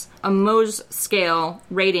has a Mohs scale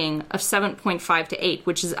rating of 7.5 to 8,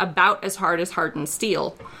 which is about as hard as hardened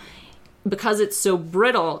steel, because it's so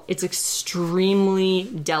brittle, it's extremely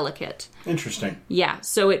delicate. Interesting. Yeah,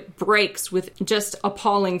 so it breaks with just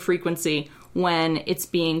appalling frequency when it's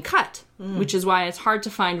being cut, which is why it's hard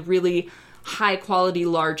to find really high-quality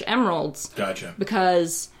large emeralds. Gotcha.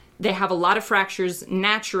 Because they have a lot of fractures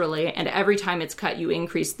naturally, and every time it's cut, you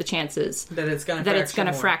increase the chances that it's going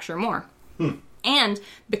to fracture more. And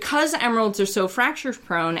because emeralds are so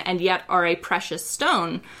fracture-prone and yet are a precious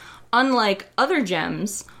stone, unlike other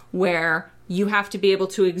gems where you have to be able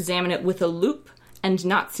to examine it with a loupe and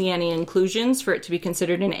not see any inclusions for it to be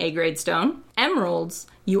considered an A-grade stone, emeralds,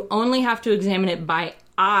 you only have to examine it by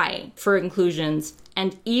eye for inclusions,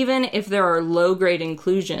 and even if there are low-grade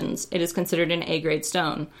inclusions, it is considered an A-grade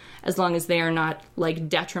stone, as long as they are not, like,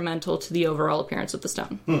 detrimental to the overall appearance of the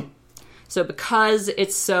stone. So because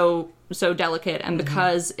it's so delicate, and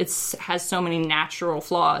because it has so many natural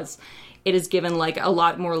flaws, it is given, like, a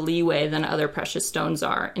lot more leeway than other precious stones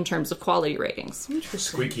are in terms of quality ratings.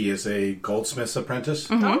 Squeaky is a goldsmith's apprentice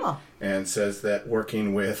and says that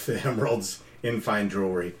working with emeralds in fine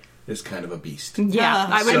jewelry is kind of a beast. Yeah,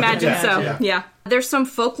 I would imagine so. Yeah. There's some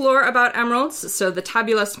folklore about emeralds. So the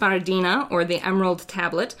Tabula Smaragdina, or the Emerald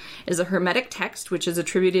Tablet, is a Hermetic text which is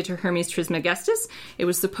attributed to Hermes Trismegistus. It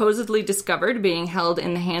was supposedly discovered being held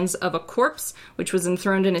in the hands of a corpse, which was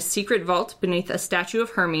enthroned in a secret vault beneath a statue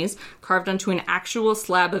of Hermes, carved onto an actual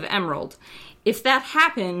slab of emerald. If that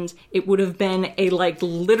happened, it would have been a, like,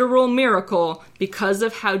 literal miracle because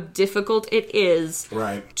of how difficult it is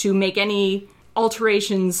to make any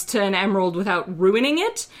alterations to an emerald without ruining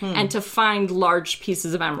it, and to find large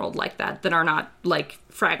pieces of emerald like that are not, like,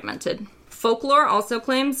 fragmented. Folklore also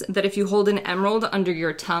claims that if you hold an emerald under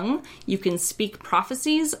your tongue, you can speak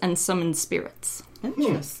prophecies and summon spirits.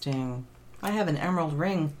 Interesting. I have an emerald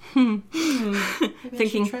ring. Maybe I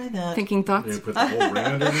should try that. Thinking thoughts? You put the whole ring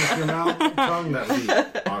underneath your tongue? That would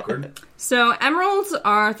be awkward. So emeralds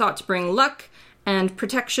are thought to bring luck and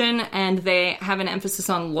protection, and they have an emphasis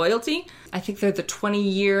on loyalty. I think they're the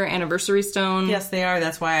 20-year anniversary stone. Yes, they are.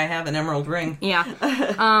 That's why I have an emerald ring. Yeah.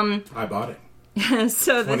 I bought it.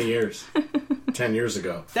 So 20 years. 10 years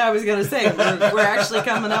ago. I was going to say, we're actually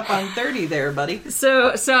coming up on 30 there, buddy.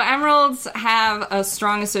 So emeralds have a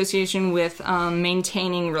strong association with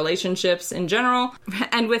maintaining relationships in general,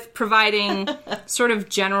 and with providing sort of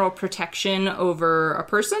general protection over a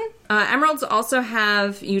person. Emeralds also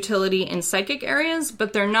have utility in psychic areas,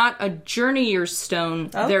 but they're not a journeyer's stone.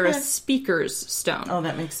 Okay. They're a speaker's stone. Oh,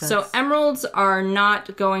 that makes sense. So emeralds are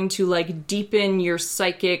not going to, like, deepen your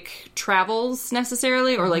psychic travels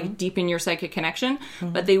necessarily, or like deepen your psychic connection,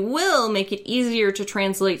 but they will make it easier to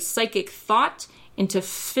translate psychic thought into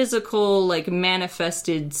physical, like,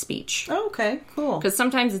 manifested speech. Oh, okay, cool. Because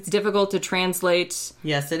sometimes it's difficult to translate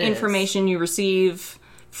information you receive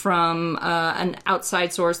from an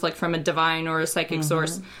outside source, like from a divine or a psychic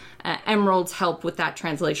source. Emeralds help with that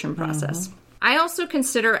translation process. I also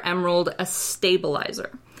consider emerald a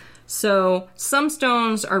stabilizer. So some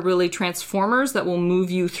stones are really transformers that will move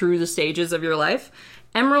you through the stages of your life.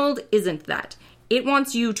 Emerald isn't that. It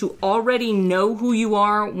wants you to already know who you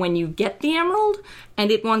are when you get the emerald, and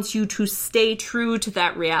it wants you to stay true to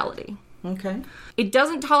that reality. Okay. It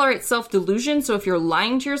doesn't tolerate self-delusion, so if you're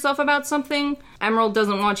lying to yourself about something, Emerald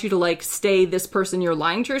doesn't want you to, like, stay this person you're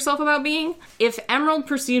lying to yourself about being. If Emerald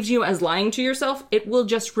perceives you as lying to yourself, it will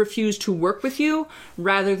just refuse to work with you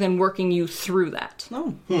rather than working you through that.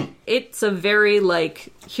 Oh. It's a very,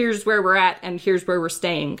 like, here's where we're at and here's where we're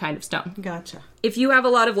staying kind of stone. Gotcha. If you have a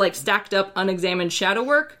lot of, like, stacked up, unexamined shadow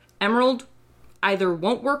work, Emerald either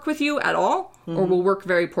won't work with you at all or will work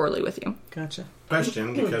very poorly with you. Gotcha.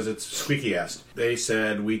 Question, because it's Squeaky asked. They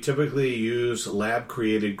said, we typically use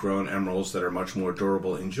lab-created grown emeralds that are much more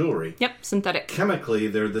durable in jewelry. Yep, synthetic. Chemically,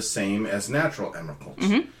 they're the same as natural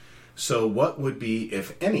emeralds. So what would be,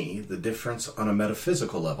 if any, the difference on a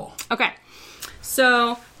metaphysical level? Okay.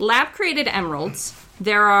 So, lab-created emeralds,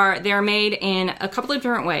 they're made in a couple of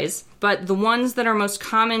different ways, but the ones that are most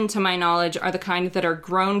common to my knowledge are the kind that are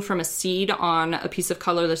grown from a seed on a piece of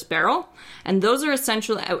colorless beryl, and those are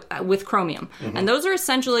essentially, with chromium, and those are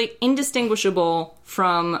essentially indistinguishable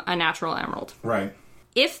from a natural emerald. Right.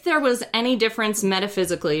 If there was any difference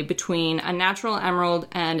metaphysically between a natural emerald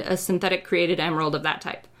and a synthetic created emerald of that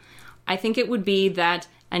type, I think it would be that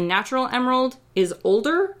a natural emerald is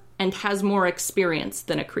older and has more experience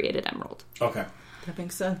than a created emerald. Okay. That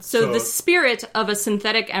makes sense. So the spirit of a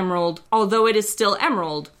synthetic emerald, although it is still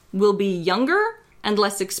emerald, will be younger and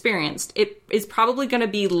less experienced. It is probably going to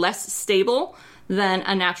be less stable than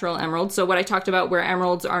a natural emerald. So what I talked about where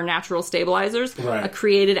emeralds are natural stabilizers, right. A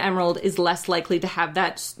created emerald is less likely to have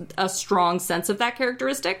a strong sense of that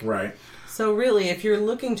characteristic. Right. So really, if you're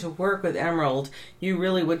looking to work with emerald, you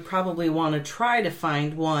really would probably want to try to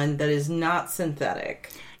find one that is not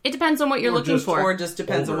synthetic. It depends on what you're looking for. Or just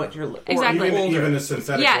depends on what you're looking for. Exactly. Even a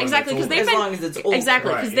synthetic Yeah, one exactly. that's Because older. As long as it's older.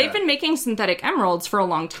 Exactly, because Right, they've yeah. been making synthetic emeralds for a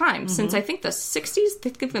long time. Since I think the 60s. I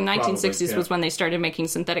think the 1960s yeah. was when they started making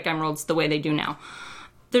synthetic emeralds the way they do now.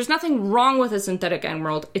 There's nothing wrong with a synthetic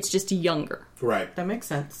emerald. It's just younger. Right. That makes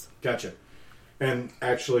sense. Gotcha. And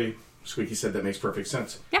actually, Squeaky said that makes perfect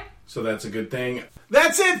sense. Yep. So that's a good thing.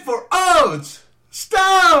 That's it for Odes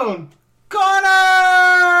Stone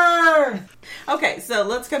Corner! Okay, so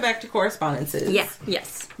let's go back to correspondences.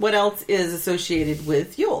 Yes. What else is associated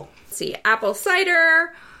with Yule? Let's see. Apple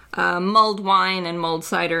cider, mulled wine and mulled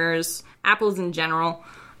ciders, apples in general.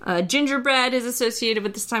 Gingerbread is associated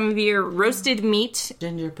with this time of year. Roasted meat.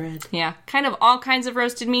 Gingerbread. Yeah, kind of all kinds of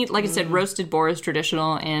roasted meat. Like I said, roasted boar is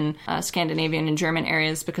traditional in Scandinavian and German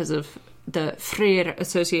areas because of the Freyr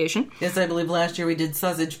Association. Yes, I believe last year we did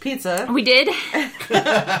sausage pizza We did.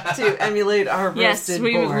 to emulate our roasted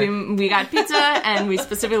boar. we got pizza, and we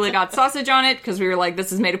specifically got sausage on it because we were like,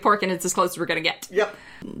 this is made of pork and it's as close as we're going to get. Yep.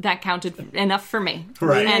 That counted enough for me.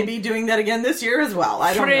 Right. We may And be doing that again this year as well.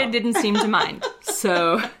 I don't Freyr know. didn't seem to mind,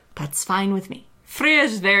 so that's fine with me. Freyr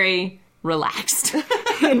is very relaxed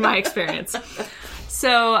in my experience.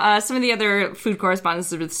 So some of the other food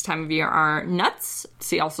correspondences with this time of year are nuts,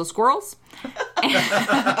 see also squirrels,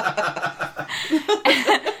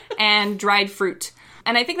 and dried fruit.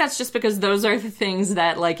 And I think that's just because those are the things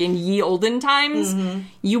that, like, in ye olden times,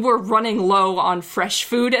 you were running low on fresh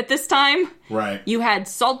food at this time. Right. You had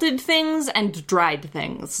salted things and dried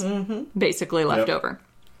things, basically left Yep. over.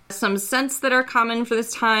 Some scents that are common for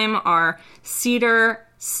this time are cedar,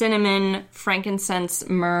 cinnamon, frankincense,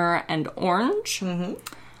 myrrh, and orange.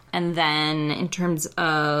 And then in terms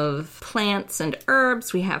of plants and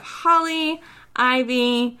herbs, we have holly,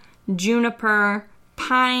 ivy, juniper,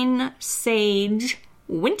 pine, sage,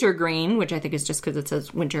 wintergreen, which I think is just because it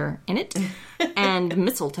says winter in it, and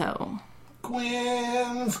mistletoe.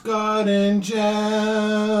 Gwen's Garden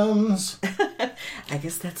Gems. I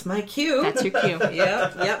guess that's my cue. That's your cue.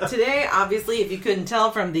 Yep. Today, obviously, if you couldn't tell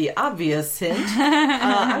from the obvious hint,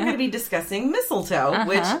 I'm going to be discussing mistletoe,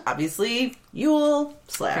 which obviously Yule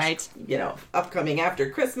 / Right. upcoming after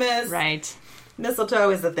Christmas. Right. Mistletoe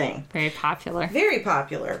is the thing. Very popular. Very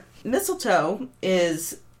popular. Mistletoe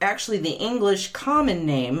is actually the English common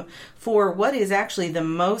name for what is actually the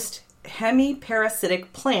most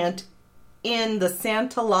hemiparasitic plant in the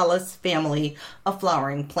Santallalus family of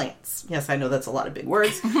flowering plants. Yes, I know that's a lot of big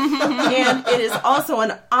words. And it is also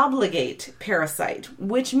an obligate parasite,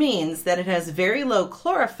 which means that it has very low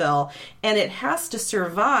chlorophyll and it has to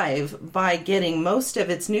survive by getting most of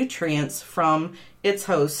its nutrients from its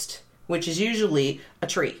host, which is usually a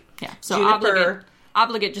tree. Yeah. So Juniper,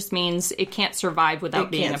 obligate just means it can't survive without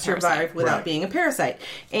being a can't parasite. survive without Right. being a parasite.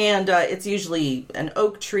 And it's usually an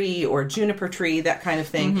oak tree or juniper tree, that kind of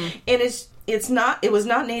thing. And it was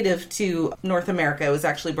not native to North America. It was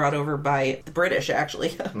actually brought over by the British, actually,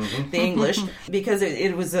 the English, because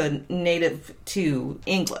it was a native to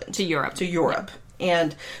England. To Europe. To Europe.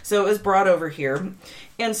 And so it was brought over here.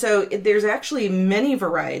 And so there's actually many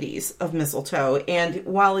varieties of mistletoe. And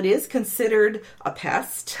while it is considered a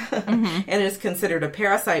pest and is considered a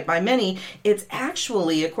parasite by many, it's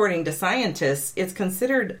actually, according to scientists, it's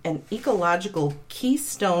considered an ecological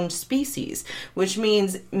keystone species, which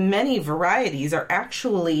means many varieties are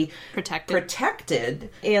actually protected,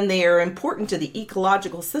 and they are important to the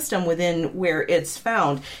ecological system within where it's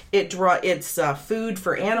found. It's food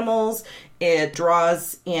for animals. It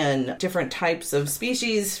draws in different types of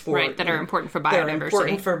species that are important for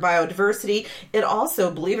biodiversity. It also,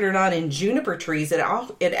 believe it or not, in juniper trees, it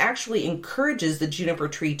actually encourages the juniper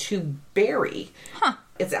tree to berry. Huh.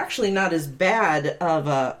 It's actually not as bad of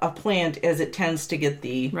a plant as it tends to get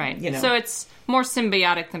the So it's more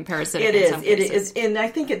symbiotic than parasitic. It is, and I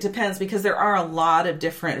think it depends because there are a lot of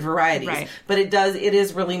different varieties. Right. But it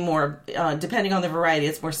is really more depending on the variety.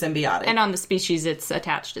 It's more symbiotic, and on the species it's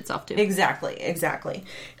attached itself to. Exactly.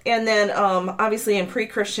 And then obviously in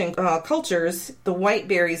pre-Christian cultures, the white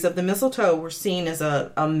berries of the mistletoe were seen as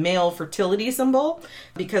a male fertility symbol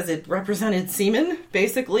because it represented semen.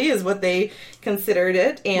 Basically, is what they considered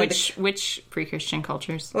it. And which pre-Christian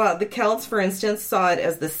cultures? Well, the Celts, for instance, saw it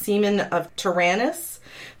as the semen of Tyrannus.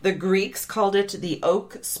 The Greeks called it the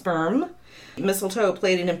oak sperm. Mistletoe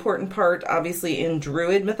played an important part, obviously, in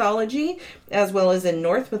Druid mythology, as well as in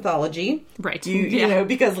Norse mythology. Right. You know,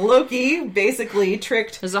 because Loki basically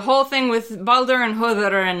tricked... There's a whole thing with Baldur and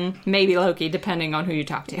Hodor and maybe Loki, depending on who you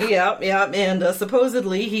talk to. Yep. And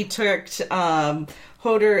supposedly he tricked...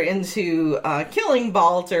 Hodor into killing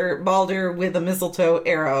Baldur with a mistletoe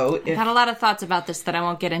arrow. I've had a lot of thoughts about this that I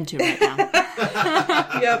won't get into right now.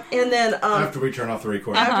 Yep, and then... after we turn off the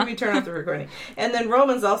recording. And then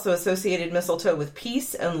Romans also associated mistletoe with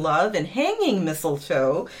peace and love, and hanging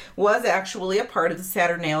mistletoe was actually a part of the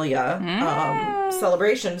Saturnalia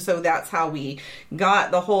celebration, so that's how we got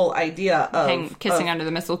the whole idea of... kissing under the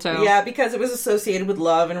mistletoe. Yeah, because it was associated with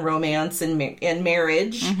love and romance and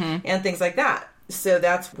marriage and things like that. So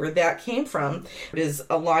that's where that came from. It is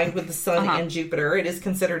aligned with the sun and Jupiter. It is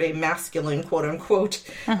considered a masculine, quote unquote,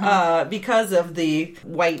 because of the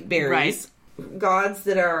white berries. Right. Gods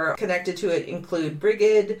that are connected to it include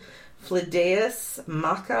Brigid, Flidaeus,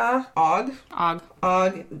 Maca, Og,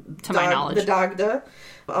 to my knowledge, the Dagda,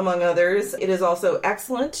 among others. It is also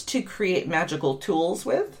excellent to create magical tools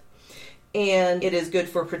with. And it is good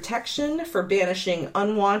for protection, for banishing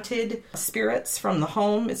unwanted spirits from the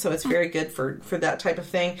home. So it's very good for that type of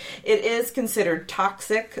thing. It is considered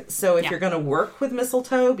toxic. So if you're going to work with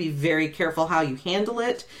mistletoe, be very careful how you handle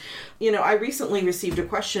it. You know, I recently received a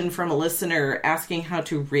question from a listener asking how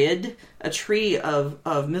to rid a tree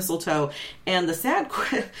of mistletoe. And the sad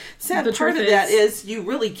part of that is you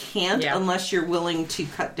really can't unless you're willing to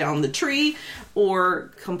cut down the tree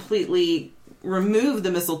or completely remove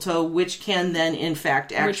the mistletoe, which can then in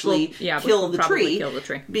fact actually kill the tree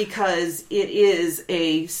because it is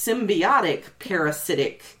a symbiotic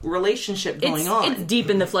parasitic relationship going on. It's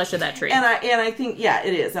deep in the flesh of that tree. And I think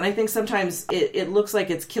it is. And I think sometimes it looks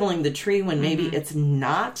like it's killing the tree when maybe it's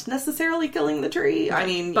not necessarily killing the tree. I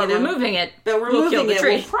mean, removing it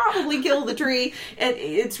will probably kill the tree. And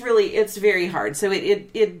it's very hard. So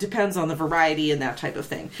it depends on the variety and that type of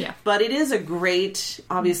thing. Yeah. But it is a great,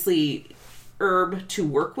 obviously, herb to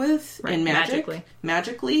work with in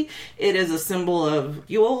magically. It is a symbol of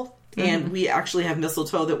Yule, and we actually have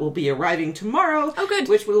mistletoe that will be arriving tomorrow. Oh, good.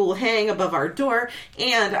 Which we will hang above our door.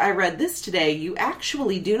 And I read this today. You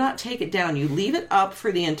actually do not take it down. You leave it up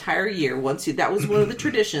for the entire year. That was one of the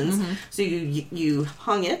traditions. So you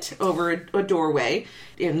hung it over a doorway.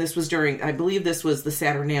 And this was I believe this was the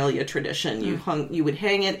Saturnalia tradition. You would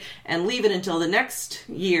hang it and leave it until the next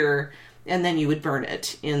year, and then you would burn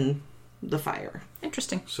it in the fire.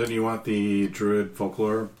 Interesting. So do you want the Druid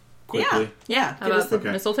folklore quickly? Yeah. How about the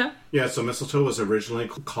mistletoe? Yeah, so mistletoe was originally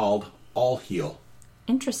called Allheal.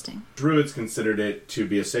 Interesting. Druids considered it to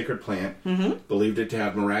be a sacred plant, believed it to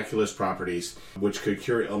have miraculous properties, which could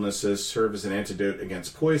cure illnesses, serve as an antidote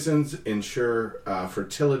against poisons, ensure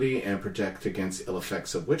fertility, and protect against ill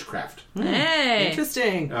effects of witchcraft. Hey!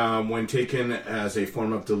 Interesting. When taken as a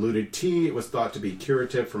form of diluted tea, it was thought to be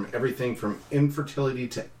curative from everything from infertility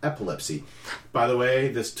to epilepsy. By the way,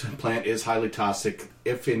 this plant is highly toxic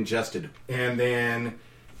if ingested. And then...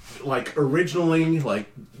 originally,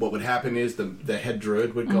 what would happen is the head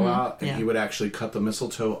druid would go out and he would actually cut the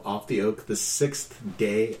mistletoe off the oak the 6th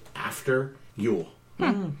day after Yule.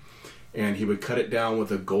 And he would cut it down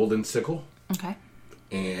with a golden sickle. Okay.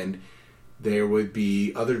 And there would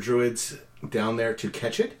be other druids down there to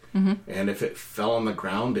catch it. And if it fell on the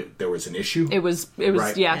ground, there was an issue. It was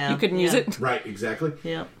right. You couldn't use it. Right, exactly.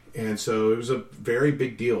 Yeah. And so it was a very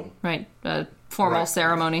big deal. Right. formal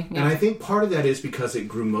ceremony. Yeah. And I think part of that is because it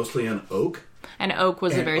grew mostly on oak. And oak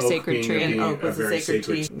was a very sacred tree. And oak was a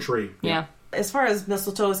sacred tree. Yeah. As far as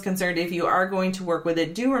mistletoe is concerned, if you are going to work with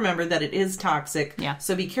it, do remember that it is toxic. Yeah.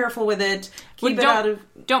 So be careful with it. Keep it out of...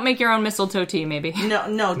 Don't make your own mistletoe tea, maybe.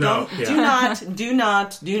 No, don't. Yeah. Do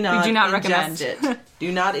not We do not recommend it.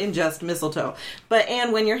 Do not ingest mistletoe.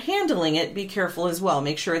 And when you're handling it, be careful as well.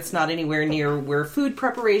 Make sure it's not anywhere near where food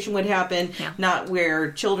preparation would happen, not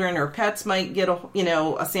where children or pets might get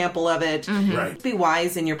a sample of it. Mm-hmm. Right. Be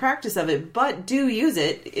wise in your practice of it, but do use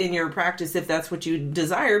it in your practice if that's what you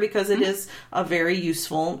desire, because it is a very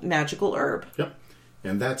useful magical herb. Yep.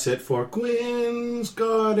 And that's it for Gwen's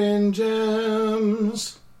Garden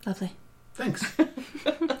Gems. Lovely. Thanks.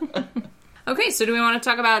 Okay, so do we want to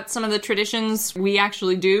talk about some of the traditions we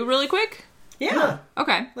actually do really quick? Yeah.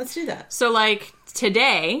 Okay. Let's do that. So,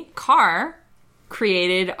 today, Car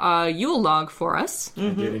created a Yule log for us. I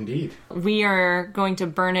did indeed. We are going to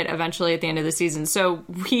burn it eventually at the end of the season. So,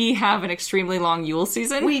 we have an extremely long Yule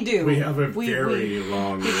season. We do. We have a very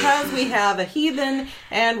long... Because we have a heathen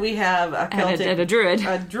and we have a Celtic... And a druid.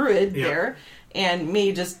 A druid there. And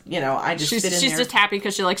me just, I just fit in there. She's just happy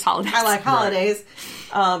because she likes holidays. I like holidays.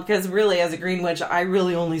 Because really, as a Green Witch, I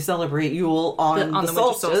really only celebrate Yule on the winter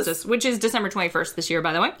solstice. Which is December 21st this year,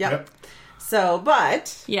 by the way. Yep. So,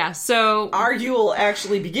 but... Yeah, so... Our Yule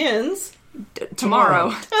actually begins...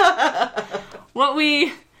 tomorrow.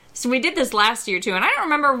 So we did this last year, too. And I don't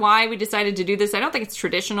remember why we decided to do this. I don't think it's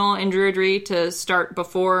traditional in Druidry to start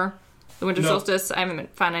before the winter solstice. I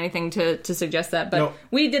haven't found anything to suggest that. But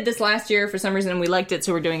we did this last year for some reason, and we liked it,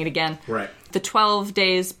 so we're doing it again. Right. The 12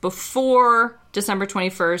 days before December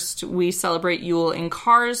 21st, we celebrate Yule in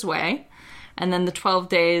Car's Way. And then the 12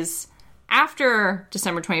 days after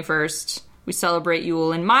December 21st, we celebrate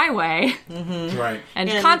Yule in my way. Mm-hmm. Right. And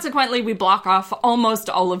consequently, we block off almost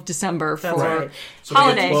all of December for holidays. So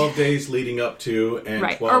we get 12 days leading up to,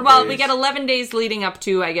 and 12 days... we get 11 days leading up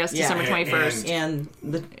to, I guess, December 21st. And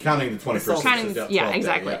counting the 21st.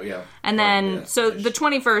 Exactly. Yeah. And then, the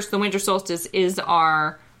 21st, the winter solstice, is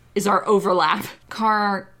our overlap.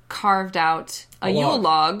 Carr carved out a Yule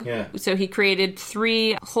log. Yeah. So he created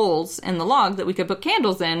 3 holes in the log that we could put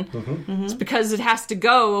candles in. Mm-hmm. It's because it has to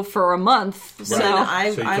go for a month. Right. So I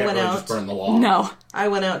you can't went really out. Just burn the log. No. I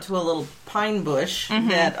went out to a little pine bush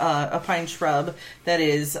that a pine shrub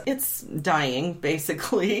it's dying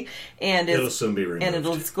basically, and it'll soon be removed. And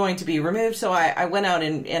it's going to be removed. So I went out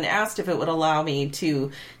and asked if it would allow me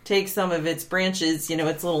to take some of its branches,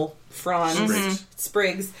 its little fronds,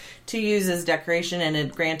 sprigs, to use as decoration, and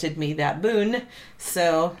it granted me that boon.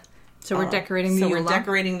 So we're decorating the Yule log.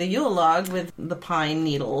 decorating the Yule log with the pine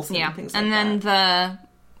needles and things like that. And then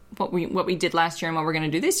what we did last year and what we're going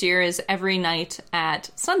to do this year is every night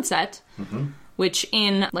at sunset, which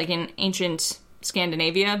in ancient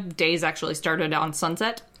Scandinavia, days actually started on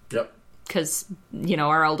sunset. Yep. Because,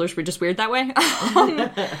 our elders were just weird that way.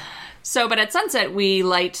 But at sunset, we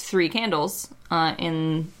light 3 candles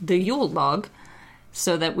in the Yule log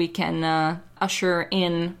so that we can usher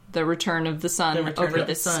in the return of the sun over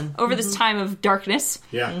this time of darkness.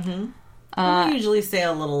 Yeah. Mm-hmm. We usually say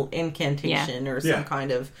a little incantation or some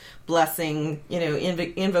kind of blessing,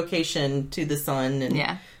 invocation to the sun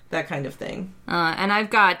and that kind of thing. And I've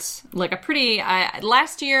got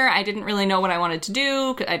last year I didn't really know what I wanted to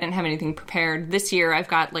do. I didn't have anything prepared. This year I've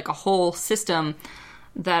got a whole system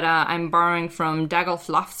that I'm borrowing from Dagolf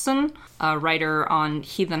Loftsson, a writer on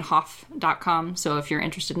heathenhof.com. So if you're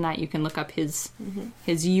interested in that, you can look up his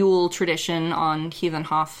Yule tradition on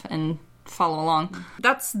Heathenhof and follow along.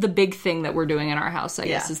 That's the big thing that we're doing in our house, I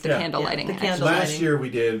guess, is the candle lighting. Last year we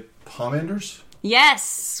did pomanders.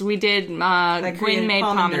 Yes, we did. Gwyn made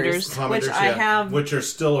pomanders, which I have, which are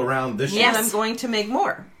still around this year. And I'm going to make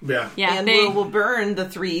more. Yeah. And we'll burn the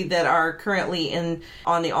 3 that are currently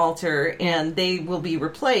on the altar, and they will be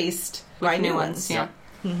replaced by new ones. Yeah.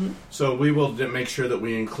 Mm-hmm. So we will make sure that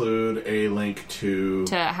we include a link to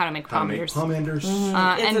how to make pomanders. Mm-hmm.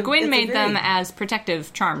 And Gwyn made them as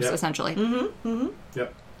protective charms, essentially. Mm-hmm. Mm-hmm.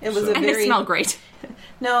 Yep. It was and they smell great.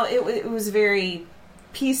 No, it was very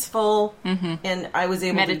peaceful, and I was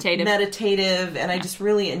able to meditative, and I just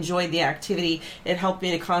really enjoyed the activity. It helped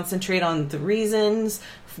me to concentrate on the reasons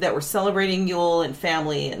that we're celebrating Yule and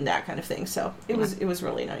family and that kind of thing. So it was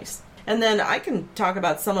really nice. And then I can talk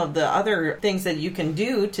about some of the other things that you can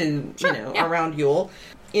do to around Yule.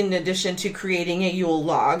 In addition to creating a Yule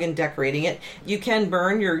log and decorating it, you can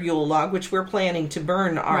burn your Yule log, which we're planning to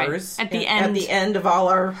burn ours at the end of all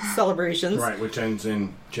our celebrations. Right, which ends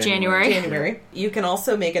in January. You can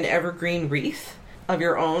also make an evergreen wreath of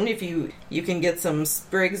your own. If you can get some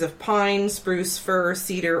sprigs of pine, spruce, fir,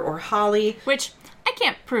 cedar, or holly. Which, I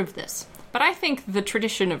can't prove this, but I think the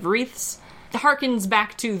tradition of wreaths harkens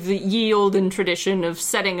back to the ye olden tradition of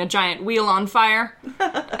setting a giant wheel on fire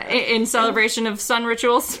in celebration of sun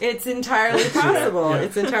rituals. It's entirely possible. Yeah.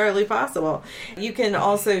 It's entirely possible. You can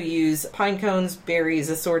also use pine cones, berries,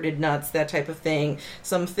 assorted nuts, that type of thing.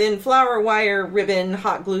 Some thin flower wire, ribbon,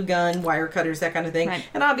 hot glue gun, wire cutters, that kind of thing. Right.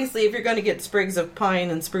 And obviously, if you're going to get sprigs of pine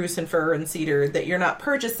and spruce and fir and cedar that you're not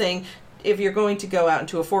purchasing, if you're going to go out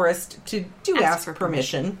into a forest, to ask for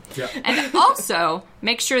permission. Yeah. And also,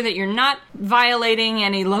 make sure that you're not violating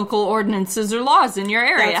any local ordinances or laws in your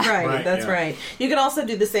area. That's right. Right, That's yeah. right. You can also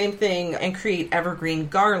do the same thing and create evergreen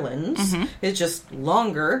garlands. It's just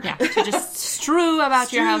longer. Yeah, to just strew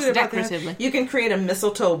about your house decoratively. You can create a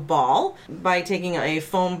mistletoe ball by taking a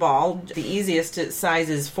foam ball. The easiest size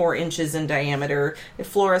is 4 inches in diameter.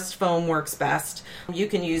 Florist foam works best. You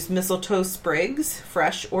can use mistletoe sprigs,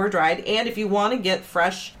 fresh or dried. And if you want to get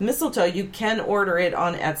fresh mistletoe, you can order it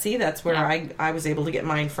on Etsy. That's where I was able to get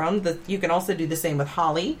mine from. You can also do the same with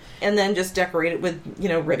holly, and then just decorate it with,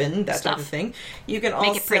 ribbon, that type of thing. You can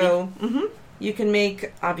Make it pretty. You can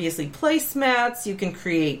make, obviously, placemats. You can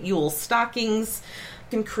create Yule stockings.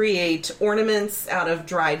 You can create ornaments out of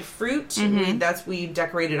dried fruit. We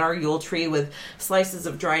decorated our Yule tree with slices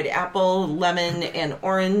of dried apple, lemon, and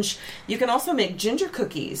orange. You can also make ginger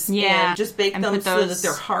cookies. Yeah. And just bake them so that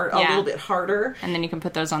they're a little bit harder. And then you can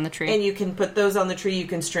put those on the tree. And you can put those on the tree. You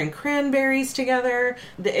can string cranberries together.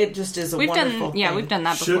 It just is a wonderful thing. Yeah, we've done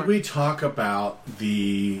that before. Should we talk about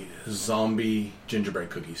the zombie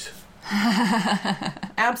gingerbread cookies?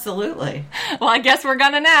 Absolutely. Well, I guess we're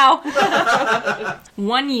gonna now.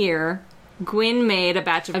 One year, Gwyn made a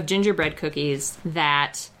batch of gingerbread cookies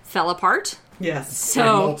that fell apart. Yes. So,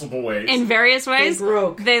 in multiple ways. In various ways. They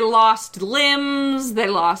broke. They lost limbs. They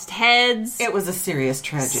lost heads. It was a serious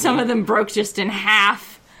tragedy. Some of them broke just in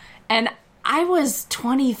half. And I was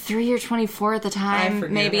 23 or 24 at the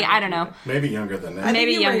time. Maybe. I don't know. Maybe younger than that.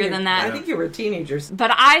 Maybe younger than that. I think you were teenagers. But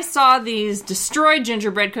I saw these destroyed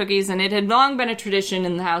gingerbread cookies, and it had long been a tradition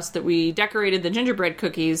in the house that we decorated the gingerbread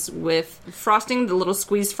cookies with frosting, the little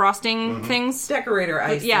squeeze frosting things. Decorator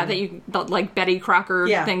icing. Yeah, like Betty Crocker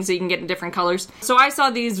things that you can get in different colors. So I saw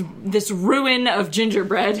this ruin of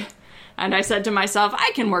gingerbread, and I said to myself,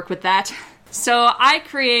 I can work with that. So I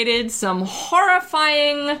created some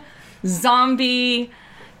horrifying zombie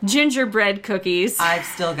gingerbread cookies. I've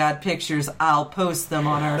still got pictures. I'll post them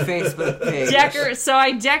on our Facebook page. So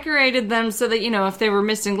I decorated them so that, if they were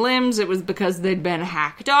missing limbs, it was because they'd been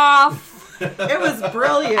hacked off. It was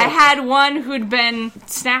brilliant. I had one who'd been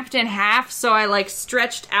snapped in half, so I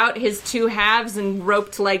stretched out his two halves and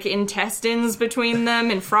roped intestines between them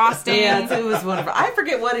and frosting. Yeah, it was wonderful. I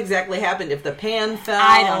forget what exactly happened, if the pan fell.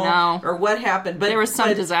 I don't know. Or what happened. But there was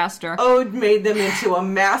some disaster. Ode made them into a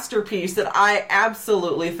masterpiece that I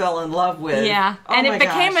absolutely fell in love with. Yeah. And it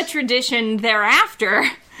became a tradition thereafter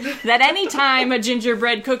that any time a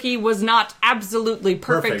gingerbread cookie was not absolutely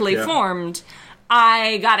perfectly formed,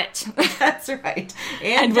 I got it. That's right.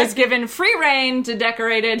 And was given free reign to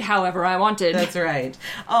decorate it however I wanted. That's right.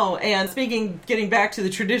 Oh, and getting back to the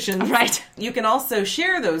traditions. Right. You can also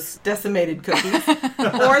share those decimated cookies.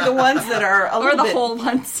 Or the ones that are whole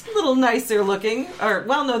ones. A little nicer looking.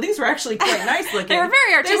 No, these were actually quite nice looking. They were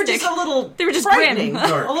very artistic. They were just a little They were just frightening. grim.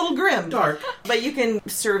 Dark. A little grim. Dark. But you can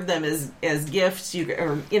serve them as gifts.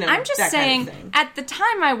 I'm just saying, kind of thing. at the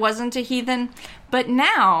time I wasn't a heathen, but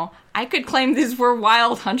now I could claim these were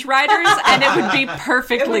Wild Hunt Riders, and it would be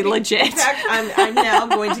perfectly legit. In fact, I'm now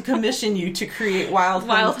going to commission you to create Wild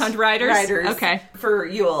Hunt Riders? Okay. For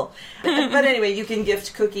Yule. But anyway, you can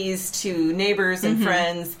gift cookies to neighbors and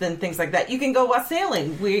friends and things like that. You can go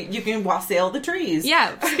wassailing. You can wassail the trees.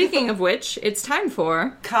 Yeah, speaking of which, it's time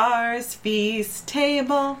for... Cars Feast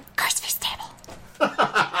Table. Cars Feast Table.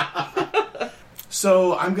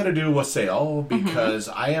 So I'm going to do wassail because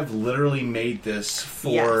I have literally made this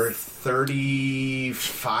for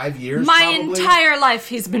 35 years. My probably. Entire life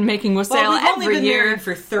he's been making wassail we've every only been year. married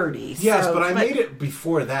for 30. Yes, but I made it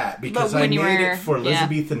before that because I made it for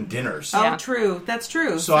Elizabethan dinners. Oh, true. That's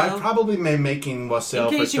true. So I've probably been making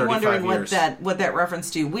wassail for 35 years. In case you're wondering what that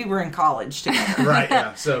reference to, we were in college together. Right,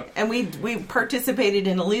 yeah. So and we participated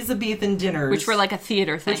in Elizabethan dinners. Which were like a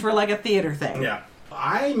theater thing. Yeah.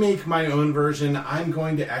 I make my own version, I'm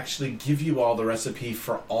going to actually give you all the recipe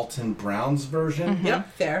for Alton Brown's version. Mm-hmm.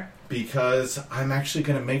 Yep, fair. Because I'm actually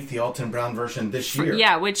going to make the Alton Brown version this year.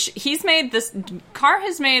 Yeah, which he's made this... Carr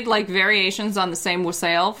has made, like, variations on the same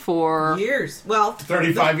wassail for... Years. Well...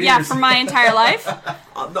 35 years. Yeah, for my entire life.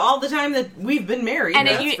 All the time that we've been married. And,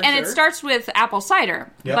 it starts with apple cider.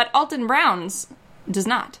 Yep. But Alton Brown's does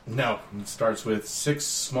not. No, it starts with 6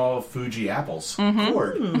 small Fuji apples.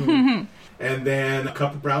 Poured. Mm-hmm. And then a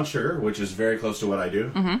cup of brown sugar, which is very close to what I do.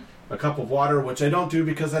 Mm-hmm. A cup of water, which I don't do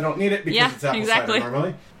because I don't need it, because it's apple cider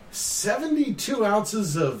normally. 72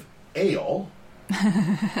 ounces of ale.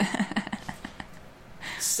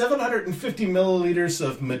 750 milliliters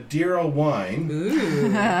of Madeira wine.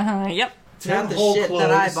 Ooh. Yep. 10 Not the whole shit cloves.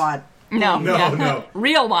 that I bought. No.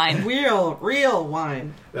 Real wine. Real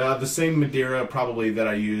wine. The same Madeira probably that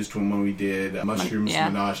I used when we did Mushrooms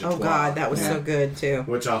Menage a Trois. Oh, God, that was so good, too.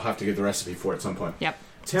 Which I'll have to get the recipe for at some point. Yep.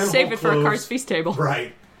 10 Save whole it for a cloves. Carr's Feast table.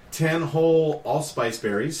 Right. 10 whole allspice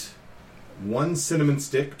berries. 1 cinnamon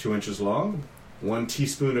stick, 2 inches long. 1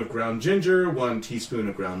 teaspoon of ground ginger. 1 teaspoon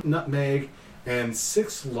of ground nutmeg. And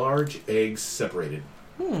 6 large eggs separated.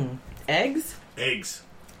 Eggs? Eggs.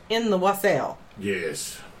 In the wassail.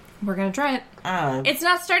 Yes. We're going to try it. It's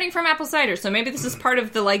not starting from apple cider, so maybe this is part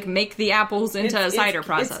of the, like, make the apples into a cider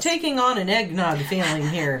process. It's taking on an eggnog feeling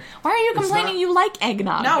here. Why are you complaining you like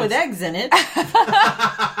eggnog? Not with eggs in it.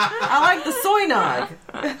 I like the soy nog.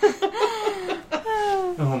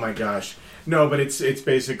 Oh my gosh. No, but it's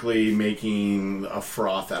basically making a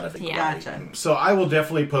froth out of it. Yeah. Gotcha. So I will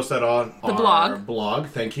definitely post that on The our blog. blog.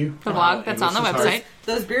 Thank you. The blog that's on the website.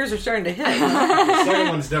 Those beers are starting to hit. The second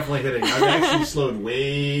one's definitely hitting. I've actually slowed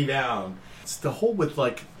way down. It's the whole with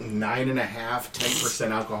like 9.5%, 10%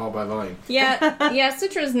 alcohol by volume. Yeah,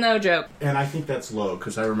 Citra's no joke. And I think that's low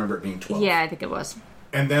because I remember it being 12. Yeah, I think it was.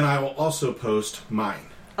 And then I will also post mine.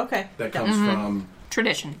 Okay. That comes from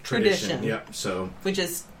Tradition. Yep. So Which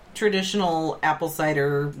is traditional apple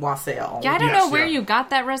cider wassail. Yeah, I don't know where you got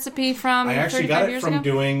that recipe from. I actually 35 got it years from ago?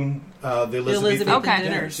 doing the Elizabethan Okay.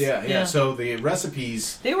 dinners. Yeah. So the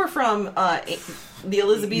recipes... They were from the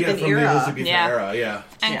Elizabethan from era. the Elizabethan era, yeah.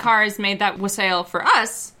 And Carr has made that wassail for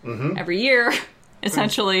us every year,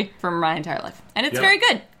 essentially, for my entire life. And it's very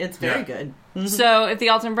good. It's very good. So if the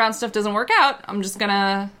Alton Brown stuff doesn't work out, I'm just going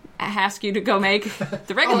to ask you to go make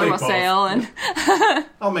the regular wassail. And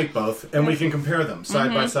I'll make both, and we can compare them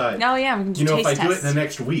side by side. Oh, yeah. We can do if I taste do it tests. in the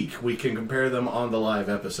next week, we can compare them on the live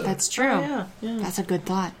episode. That's true. Yeah. That's a good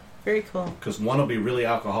thought. Very cool. Because one will be really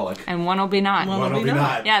alcoholic. And one will be not. One will be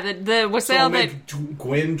not. Yeah, the So wassail we'll that... make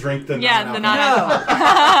Gwen drink the Yeah, the non-alcoholic.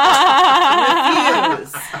 non-alcoholic.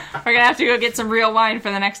 Refuse. We're going to have to go get some real wine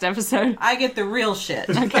for the next episode. I get the real shit.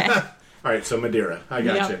 Okay. All right, so Madeira. I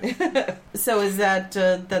got you. So is that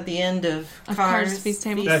the end of Carr's Feast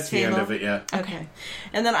Table? That's the end of it, yeah. Okay.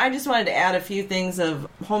 And then I just wanted to add a few things of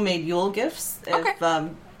homemade Yule gifts. Okay. If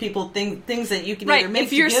people think things that you can Right, either make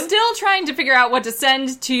if you're to give, still trying to figure out what to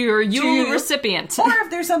send to your Yule recipient. or if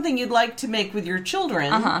there's something you'd like to make with your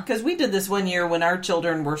children, because we did this one year when our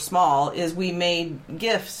children were small, is we made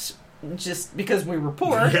gifts just because we were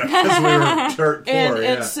poor. Yeah, because we were dirt poor,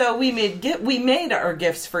 And so we made our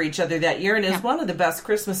gifts for each other that year, and it's one of the best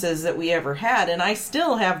Christmases that we ever had. And I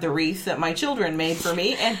still have the wreath that my children made for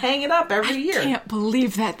me and hang it up every year. I can't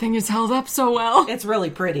believe that thing is held up so well. It's really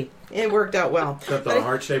pretty. It worked out well. Got the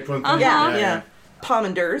heart-shaped one thing? Yeah.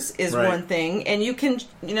 Pomanders is Right. one thing, and you can,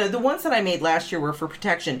 the ones that I made last year were for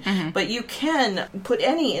protection, but you can put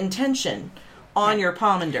any intention on your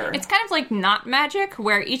pomander. It's kind of like Not Magic,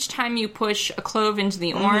 where each time you push a clove into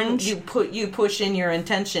the orange... You push in your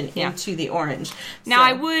intention into the orange. Now, So-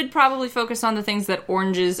 I would probably focus on the things that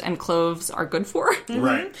oranges and cloves are good for.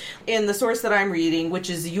 Right. In the source that I'm reading, which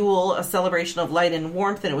is Yule, A Celebration of Light and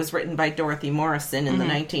Warmth, and it was written by Dorothy Morrison in the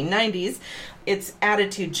 1990s, it's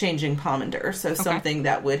attitude-changing pomander, so something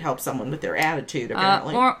that would help someone with their attitude,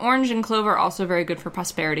 apparently. Orange and clove are also very good for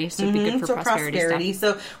prosperity, so it'd be good for prosperity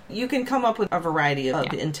stuff. So you can come up with a variety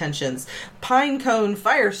of intentions. Pine cone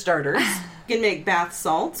fire starters. You can make bath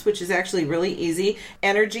salts, which is actually really easy.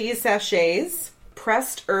 Energy sachets.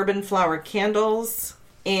 Pressed urban flower candles.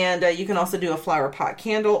 And you can also do a flower pot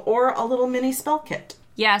candle or a little mini spell kit.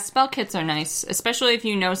 Yeah, spell kits are nice, especially if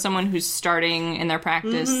you know someone who's starting in their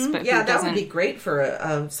practice. But Yeah, who that doesn't. would be great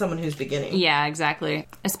for someone who's beginning. Yeah, exactly.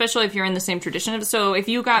 Especially if you're in the same tradition. So if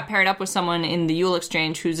you got paired up with someone in the Yule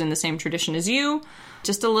Exchange who's in the same tradition as you,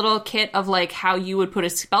 just a little kit of like how you would put a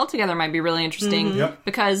spell together might be really interesting. Yep.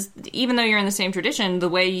 Because even though you're in the same tradition, the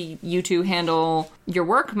way you two handle your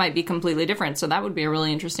work might be completely different. So that would be a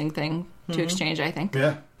really interesting thing to exchange, I think.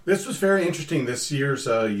 Yeah. This was very interesting, this year's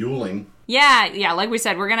Yuling. Yeah. Like we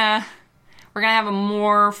said, we're gonna have a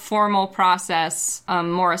more formal process,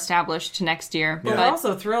 more established next year. But we're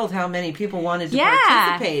also thrilled how many people wanted to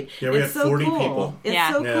participate. Yeah, we had 40 people.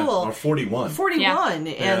 It's so cool. Or 41. 41.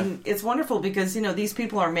 And it's wonderful because, these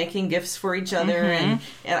people are making gifts for each other. And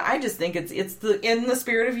I just think it's in the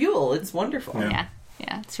spirit of Yule. It's wonderful. Yeah,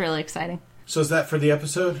 it's really exciting. So is that for the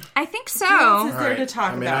episode? I think so. What else is there to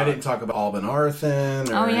talk about? I didn't talk about Alban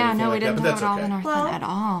Arthen or we anything didn't like that, but that's talk okay. about Alban Arthen at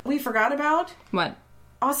all. We forgot about... What?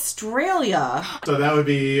 Australia. So that would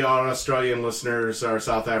be our Australian listeners, our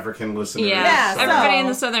South African listeners. Yeah, everybody in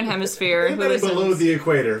the Southern Hemisphere. Everybody below the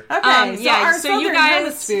equator. Okay, so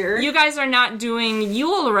you guys are not doing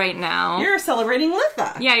Yule right now. You're celebrating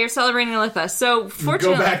Litha. Yeah, you're celebrating Litha. So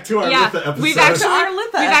fortunately, go back to our Litha episode. We've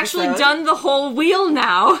actually done the whole wheel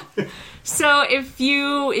now. So if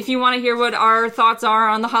you want to hear what our thoughts are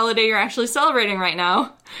on the holiday you're actually celebrating right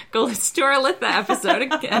now, go listen to our Litha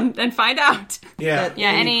episode and find out. Yeah.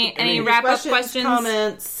 Any wrap-up questions?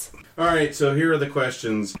 Comments? All right, so here are the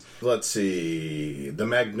questions. Let's see. The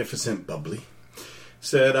Magnificent Bubbly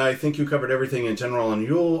said, I think you covered everything in general on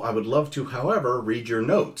Yule. I would love to, however, read your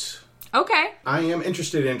notes. Okay. I am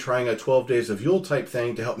interested in trying a 12 Days of Yule type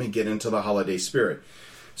thing to help me get into the holiday spirit.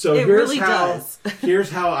 So here's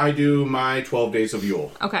how I do my 12 Days of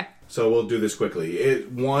Yule. Okay. So we'll do this quickly.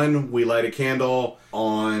 We light a candle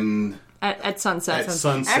on... At sunset. At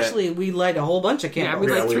sunset. Actually, we light a whole bunch of candles.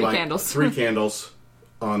 Yeah, we light candles. 3 candles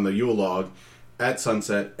on the Yule log at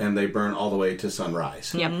sunset, and they burn all the way to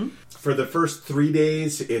sunrise. Yep. Mm-hmm. For the first 3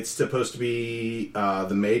 days, it's supposed to be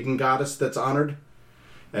the maiden goddess that's honored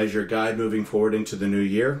as your guide moving forward into the new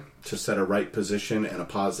year to set a right position and a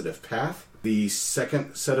positive path. The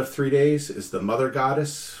second set of 3 days is the mother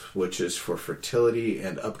goddess, which is for fertility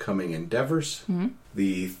and upcoming endeavors. Mm-hmm.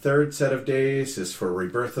 The third set of days is for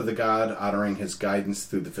rebirth of the god, honoring his guidance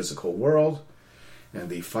through the physical world. And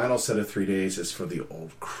the final set of 3 days is for the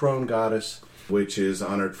old crone goddess, which is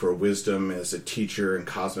honored for wisdom as a teacher and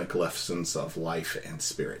cosmic lessons of life and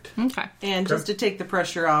spirit. Okay. And just to take the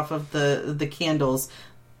pressure off of the candles,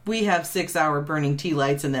 we have 6-hour burning tea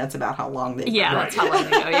lights, and that's about how long they burn. Yeah, that's how long they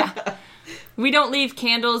go, yeah. We don't leave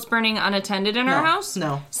candles burning unattended in our house.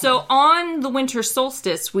 No. So on the winter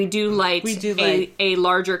solstice, we do light a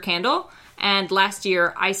larger candle. And last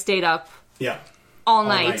year, I stayed up all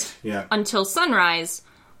night. Until sunrise,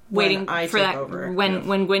 waiting for that.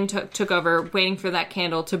 When Gwen took over, waiting for that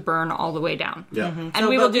candle to burn all the way down. Yeah. Mm-hmm. And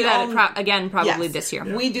we will do that again probably this year.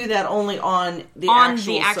 Yeah. We do that only on the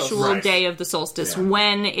actual day of the solstice,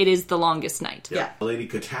 when it is the longest night. Yeah. Lady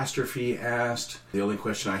Catastrophe asked, the only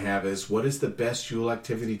question I have is, what is the best Yule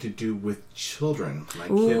activity to do with children? My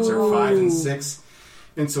kids are 5 and 6.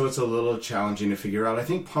 And so it's a little challenging to figure out. I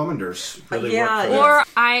think pomanders really work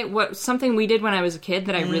for that. Something we did when I was a kid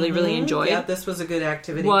that I really, really enjoyed. Yeah, this was a good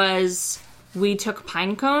activity. Was we took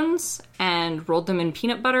pine cones and rolled them in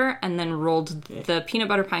peanut butter and then rolled the peanut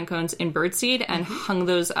butter pine cones in birdseed and hung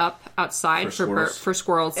those up outside for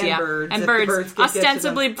squirrels. And birds.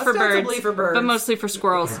 Ostensibly for birds, but mostly for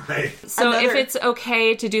squirrels. Right. So if it's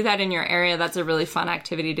okay to do that in your area, that's a really fun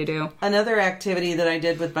activity to do. Another activity that I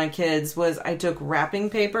did with my kids was I took wrapping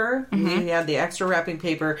paper. We had the extra wrapping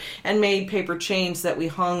paper and made paper chains that we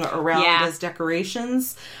hung around as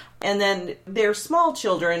decorations. And then they're small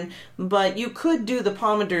children, but you could do the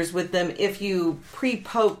pomanders with them if you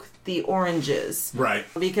pre-poke the oranges, right?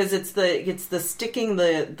 Because it's the sticking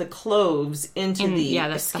the cloves into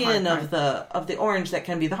the skin of the orange that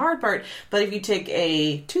can be the hard part. But if you take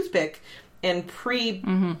a toothpick and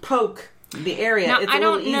pre-poke the area, now, it's a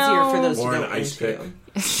little easier for those to go into. Or an ice pick,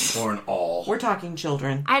 or an awl. We're talking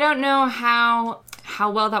children. I don't know how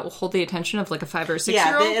well that will hold the attention of like a 5 or 6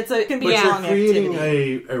 year old. It can be a long creating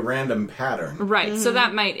activity. a random pattern, right? So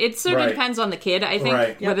that might depends on the kid. I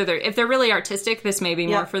think whether if they're really artistic, this may be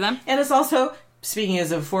more for them. And it's also, speaking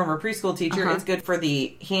as a former preschool teacher, it's good for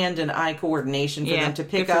the hand and eye coordination for them to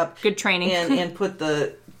pick up good training and put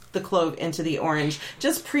the clove into the orange.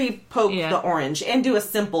 Just pre-poke the orange and do a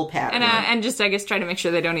simple pattern. And just, I guess, try to make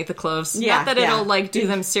sure they don't eat the cloves. Not that it'll, do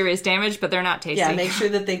them serious damage, but they're not tasty. Yeah, make sure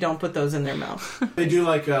that they don't put those in their mouth. They do,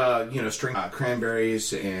 string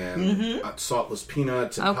cranberries and saltless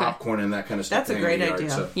peanuts and popcorn and that kind of stuff. That's a great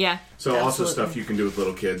idea. So also stuff you can do with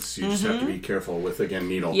little kids. You just have to be careful with, again,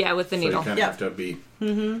 needle. Yeah, with the needle. So you kind of have to be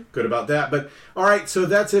good about that. But, all right, so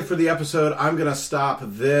that's it for the episode. I'm going to stop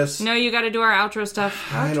this. No, you got to do our outro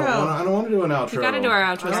stuff. I don't want to do an outro. You got to do our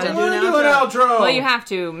outro stuff. I don't want to do an outro. Well, you have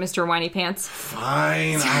to, Mr. Whiny Pants.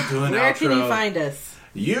 Fine, I'll do an outro. Where can you find us?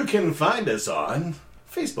 You can find us on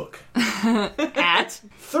Facebook. At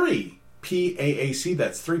 3PAAC,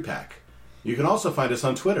 that's 3-pack. You can also find us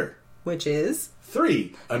on Twitter Which is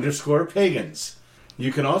 3_pagans.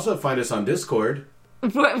 You can also find us on Discord.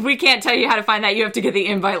 We can't tell you how to find that. You have to get the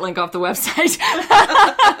invite link off the website.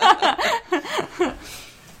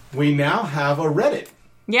 We now have a Reddit.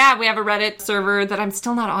 Yeah, we have a Reddit server that I'm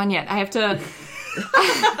still not on yet. I have to...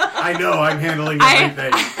 I know, I'm handling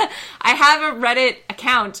everything. I have a Reddit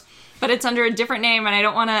account, but it's under a different name, and I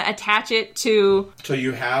don't want to attach it to... So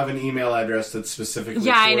you have an email address that's specifically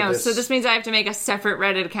Yeah, for I know. this? So this means I have to make a separate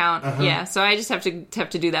Reddit account. Yeah, so I just have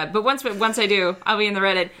to do that. But once I do, I'll be in the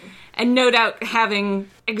Reddit. And no doubt having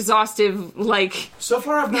exhaustive, So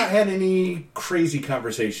far, I've not had any crazy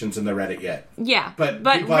conversations in the Reddit yet. Yeah. But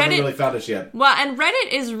people haven't really found us yet. Well, and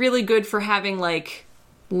Reddit is really good for having,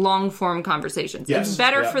 long-form conversations. Yes. It's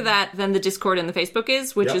better for that than the Discord and the Facebook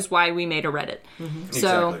is, which is why we made a Reddit.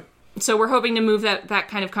 Exactly. So we're hoping to move that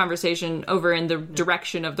kind of conversation over in the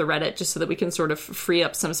direction of the Reddit, just so that we can sort of free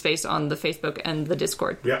up some space on the Facebook and the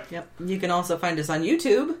Discord. Yep. You can also find us on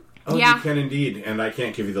YouTube. Oh, Yeah. you can indeed, and I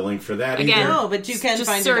can't give you the link for that Again, either. No, but you can just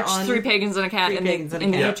find search it on... 3 Pagans and a Cat in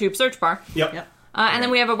the YouTube search bar. Yep. And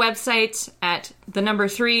then we have a website at the number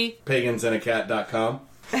 3... Pagansandacat.com.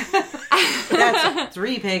 That's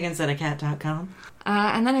 3pagansandacat.com.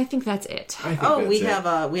 And then I think that's it. We have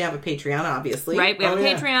a Patreon, obviously. Right? We have a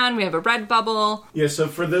Patreon, we have a Redbubble. Yeah, so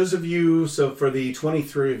for those of you, for the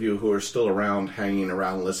 23 of you who are still around, hanging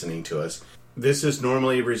around, listening to us, this is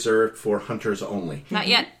normally reserved for hunters only. Not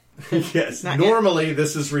yet. Yes, normally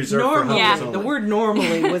this is reserved for hunters only. The word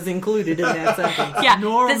normally was included in that sentence. Yeah,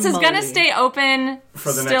 normally. this is going to stay open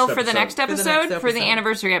for the next episode, for the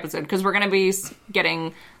anniversary episode, because we're going to be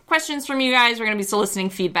getting questions from you guys. We're going to be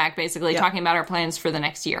soliciting feedback, basically, talking about our plans for the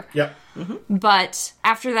next year. Yep. But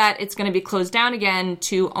after that, it's going to be closed down again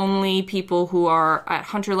to only people who are at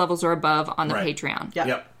hunter levels or above on the Patreon.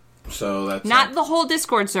 Yep. So that's not the whole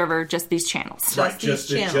Discord server, just these channels. Right, just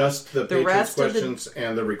the patrons' questions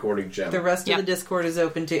and the recording channel. The rest of the Discord is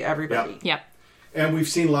open to everybody. Yep. And we've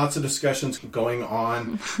seen lots of discussions going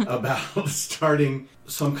on about starting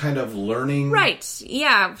some kind of learning. Right.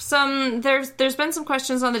 Yeah. There's been some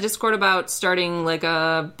questions on the Discord about starting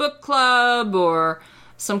a book club or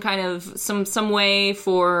some kind of some way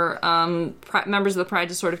for members of the Pride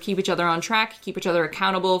to sort of keep each other on track, keep each other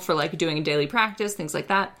accountable for doing a daily practice, things like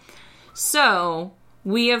that. So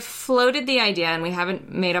we have floated the idea, and we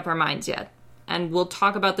haven't made up our minds yet. And we'll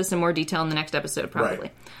talk about this in more detail in the next episode, probably.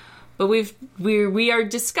 Right. But we are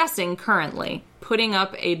discussing currently putting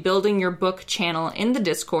up a Building Your Book channel in the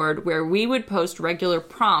Discord where we would post regular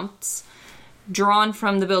prompts drawn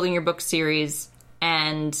from the Building Your Book series,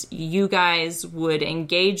 and you guys would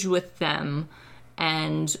engage with them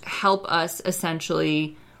and help us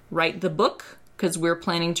essentially write the book, because we're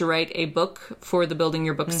planning to write a book for the Building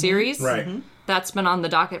Your Book series. Right. That's been on the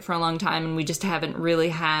docket for a long time, and we just haven't really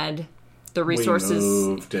had the resources.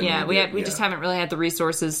 We just haven't really had the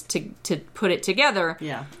resources to put it together.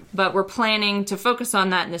 Yeah. But we're planning to focus on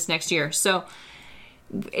that in this next year. So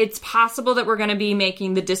it's possible that we're going to be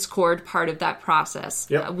making the Discord part of that process.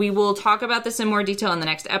 Yep. We will talk about this in more detail in the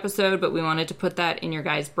next episode, but we wanted to put that in your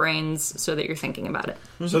guys' brains so that you're thinking about it.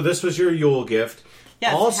 So this was your Yule gift.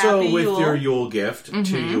 Yes, also happy with Yule. your Yule gift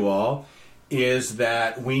to you all is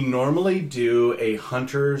that we normally do a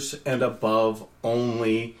hunters and above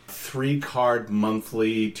only 3-card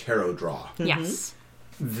monthly tarot draw. Yes.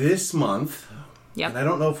 This month, and I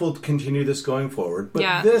don't know if we'll continue this going forward,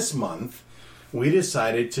 but this month we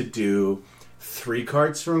decided to do 3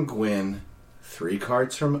 cards from Gwyn, 3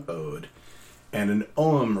 cards from Ode, and an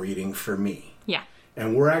Ogham reading for me. Yeah.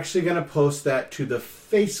 And we're actually going to post that to the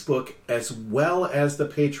Facebook as well as the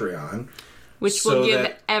Patreon. Which will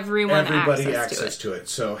give everybody access to it.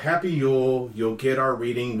 So happy Yule. You'll get our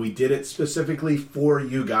reading. We did it specifically for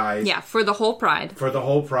you guys. Yeah, for the whole Pride. For the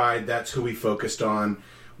whole Pride. That's who we focused on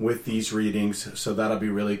with these readings. So that'll be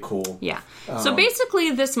really cool. Yeah. So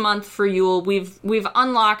basically this month for Yule, we've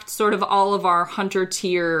unlocked sort of all of our hunter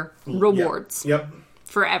tier rewards. Yep.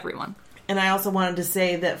 For everyone. And I also wanted to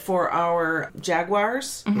say that for our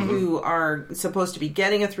Jaguars, who are supposed to be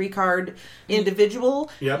getting a 3-card individual,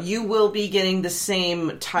 you will be getting the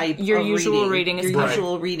same type of reading. Your usual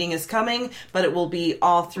reading is coming, but it will be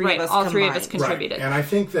all 3 of us all combined. 3 of us contributed. Right. And I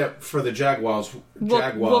think that for the Jaguars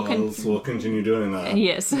we'll continue doing that.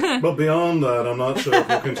 Yes. But beyond that, I'm not sure if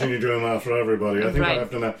we'll continue doing that for everybody. I think I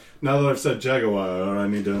have to now that I've said Jaguar, I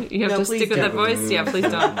need to... You have to stick with that voice? Yeah, please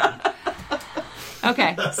don't.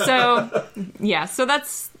 Okay, so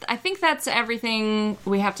I think that's everything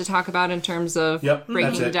we have to talk about in terms of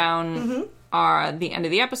breaking down the end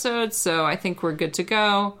of the episode, so I think we're good to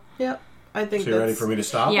go. Yep. I think so you're ready for me to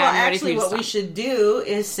stop? Yeah, well, actually what we should do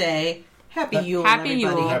is say, Happy Yule, Happy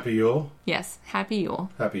everybody. Yule. Happy Yule. Yes, Happy Yule.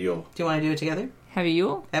 Happy Yule. Do you want to do it together? Happy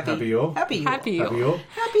Yule. Happy Yule. Happy Yule. Happy Yule.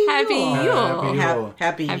 Happy Yule. Happy Yule. Happy Yule.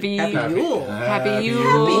 Happy Happy Yule. Happy Happy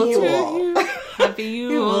Yule. Yule. Happy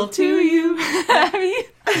Yule to you. Happy.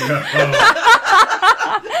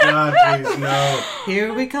 God, please, no.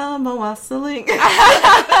 Here we come a wassailing.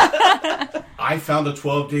 I found a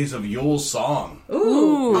 12 Days of Yule song.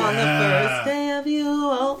 Ooh. On the Yeah. first day of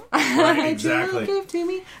Yule. Right, exactly. Give to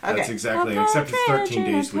me. That's Okay. exactly, except it's 13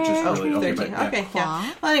 days, which is really okay. 13. But yeah. Okay,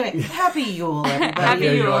 yeah. Well, anyway, Happy Yule, everybody. Happy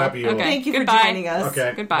Yeah, Yule. Happy Yule. Okay. Thank you Goodbye. for joining us.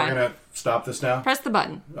 Okay, Goodbye. we're gonna stop this now. Press the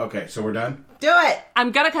button. Okay, so we're done. Do it.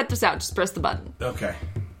 I'm gonna cut this out. Just press the button. Okay.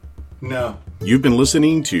 No. You've been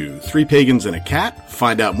listening to Three Pagans and a Cat.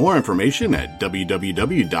 Find out more information at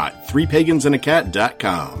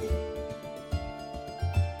www.threepagansandacat.com.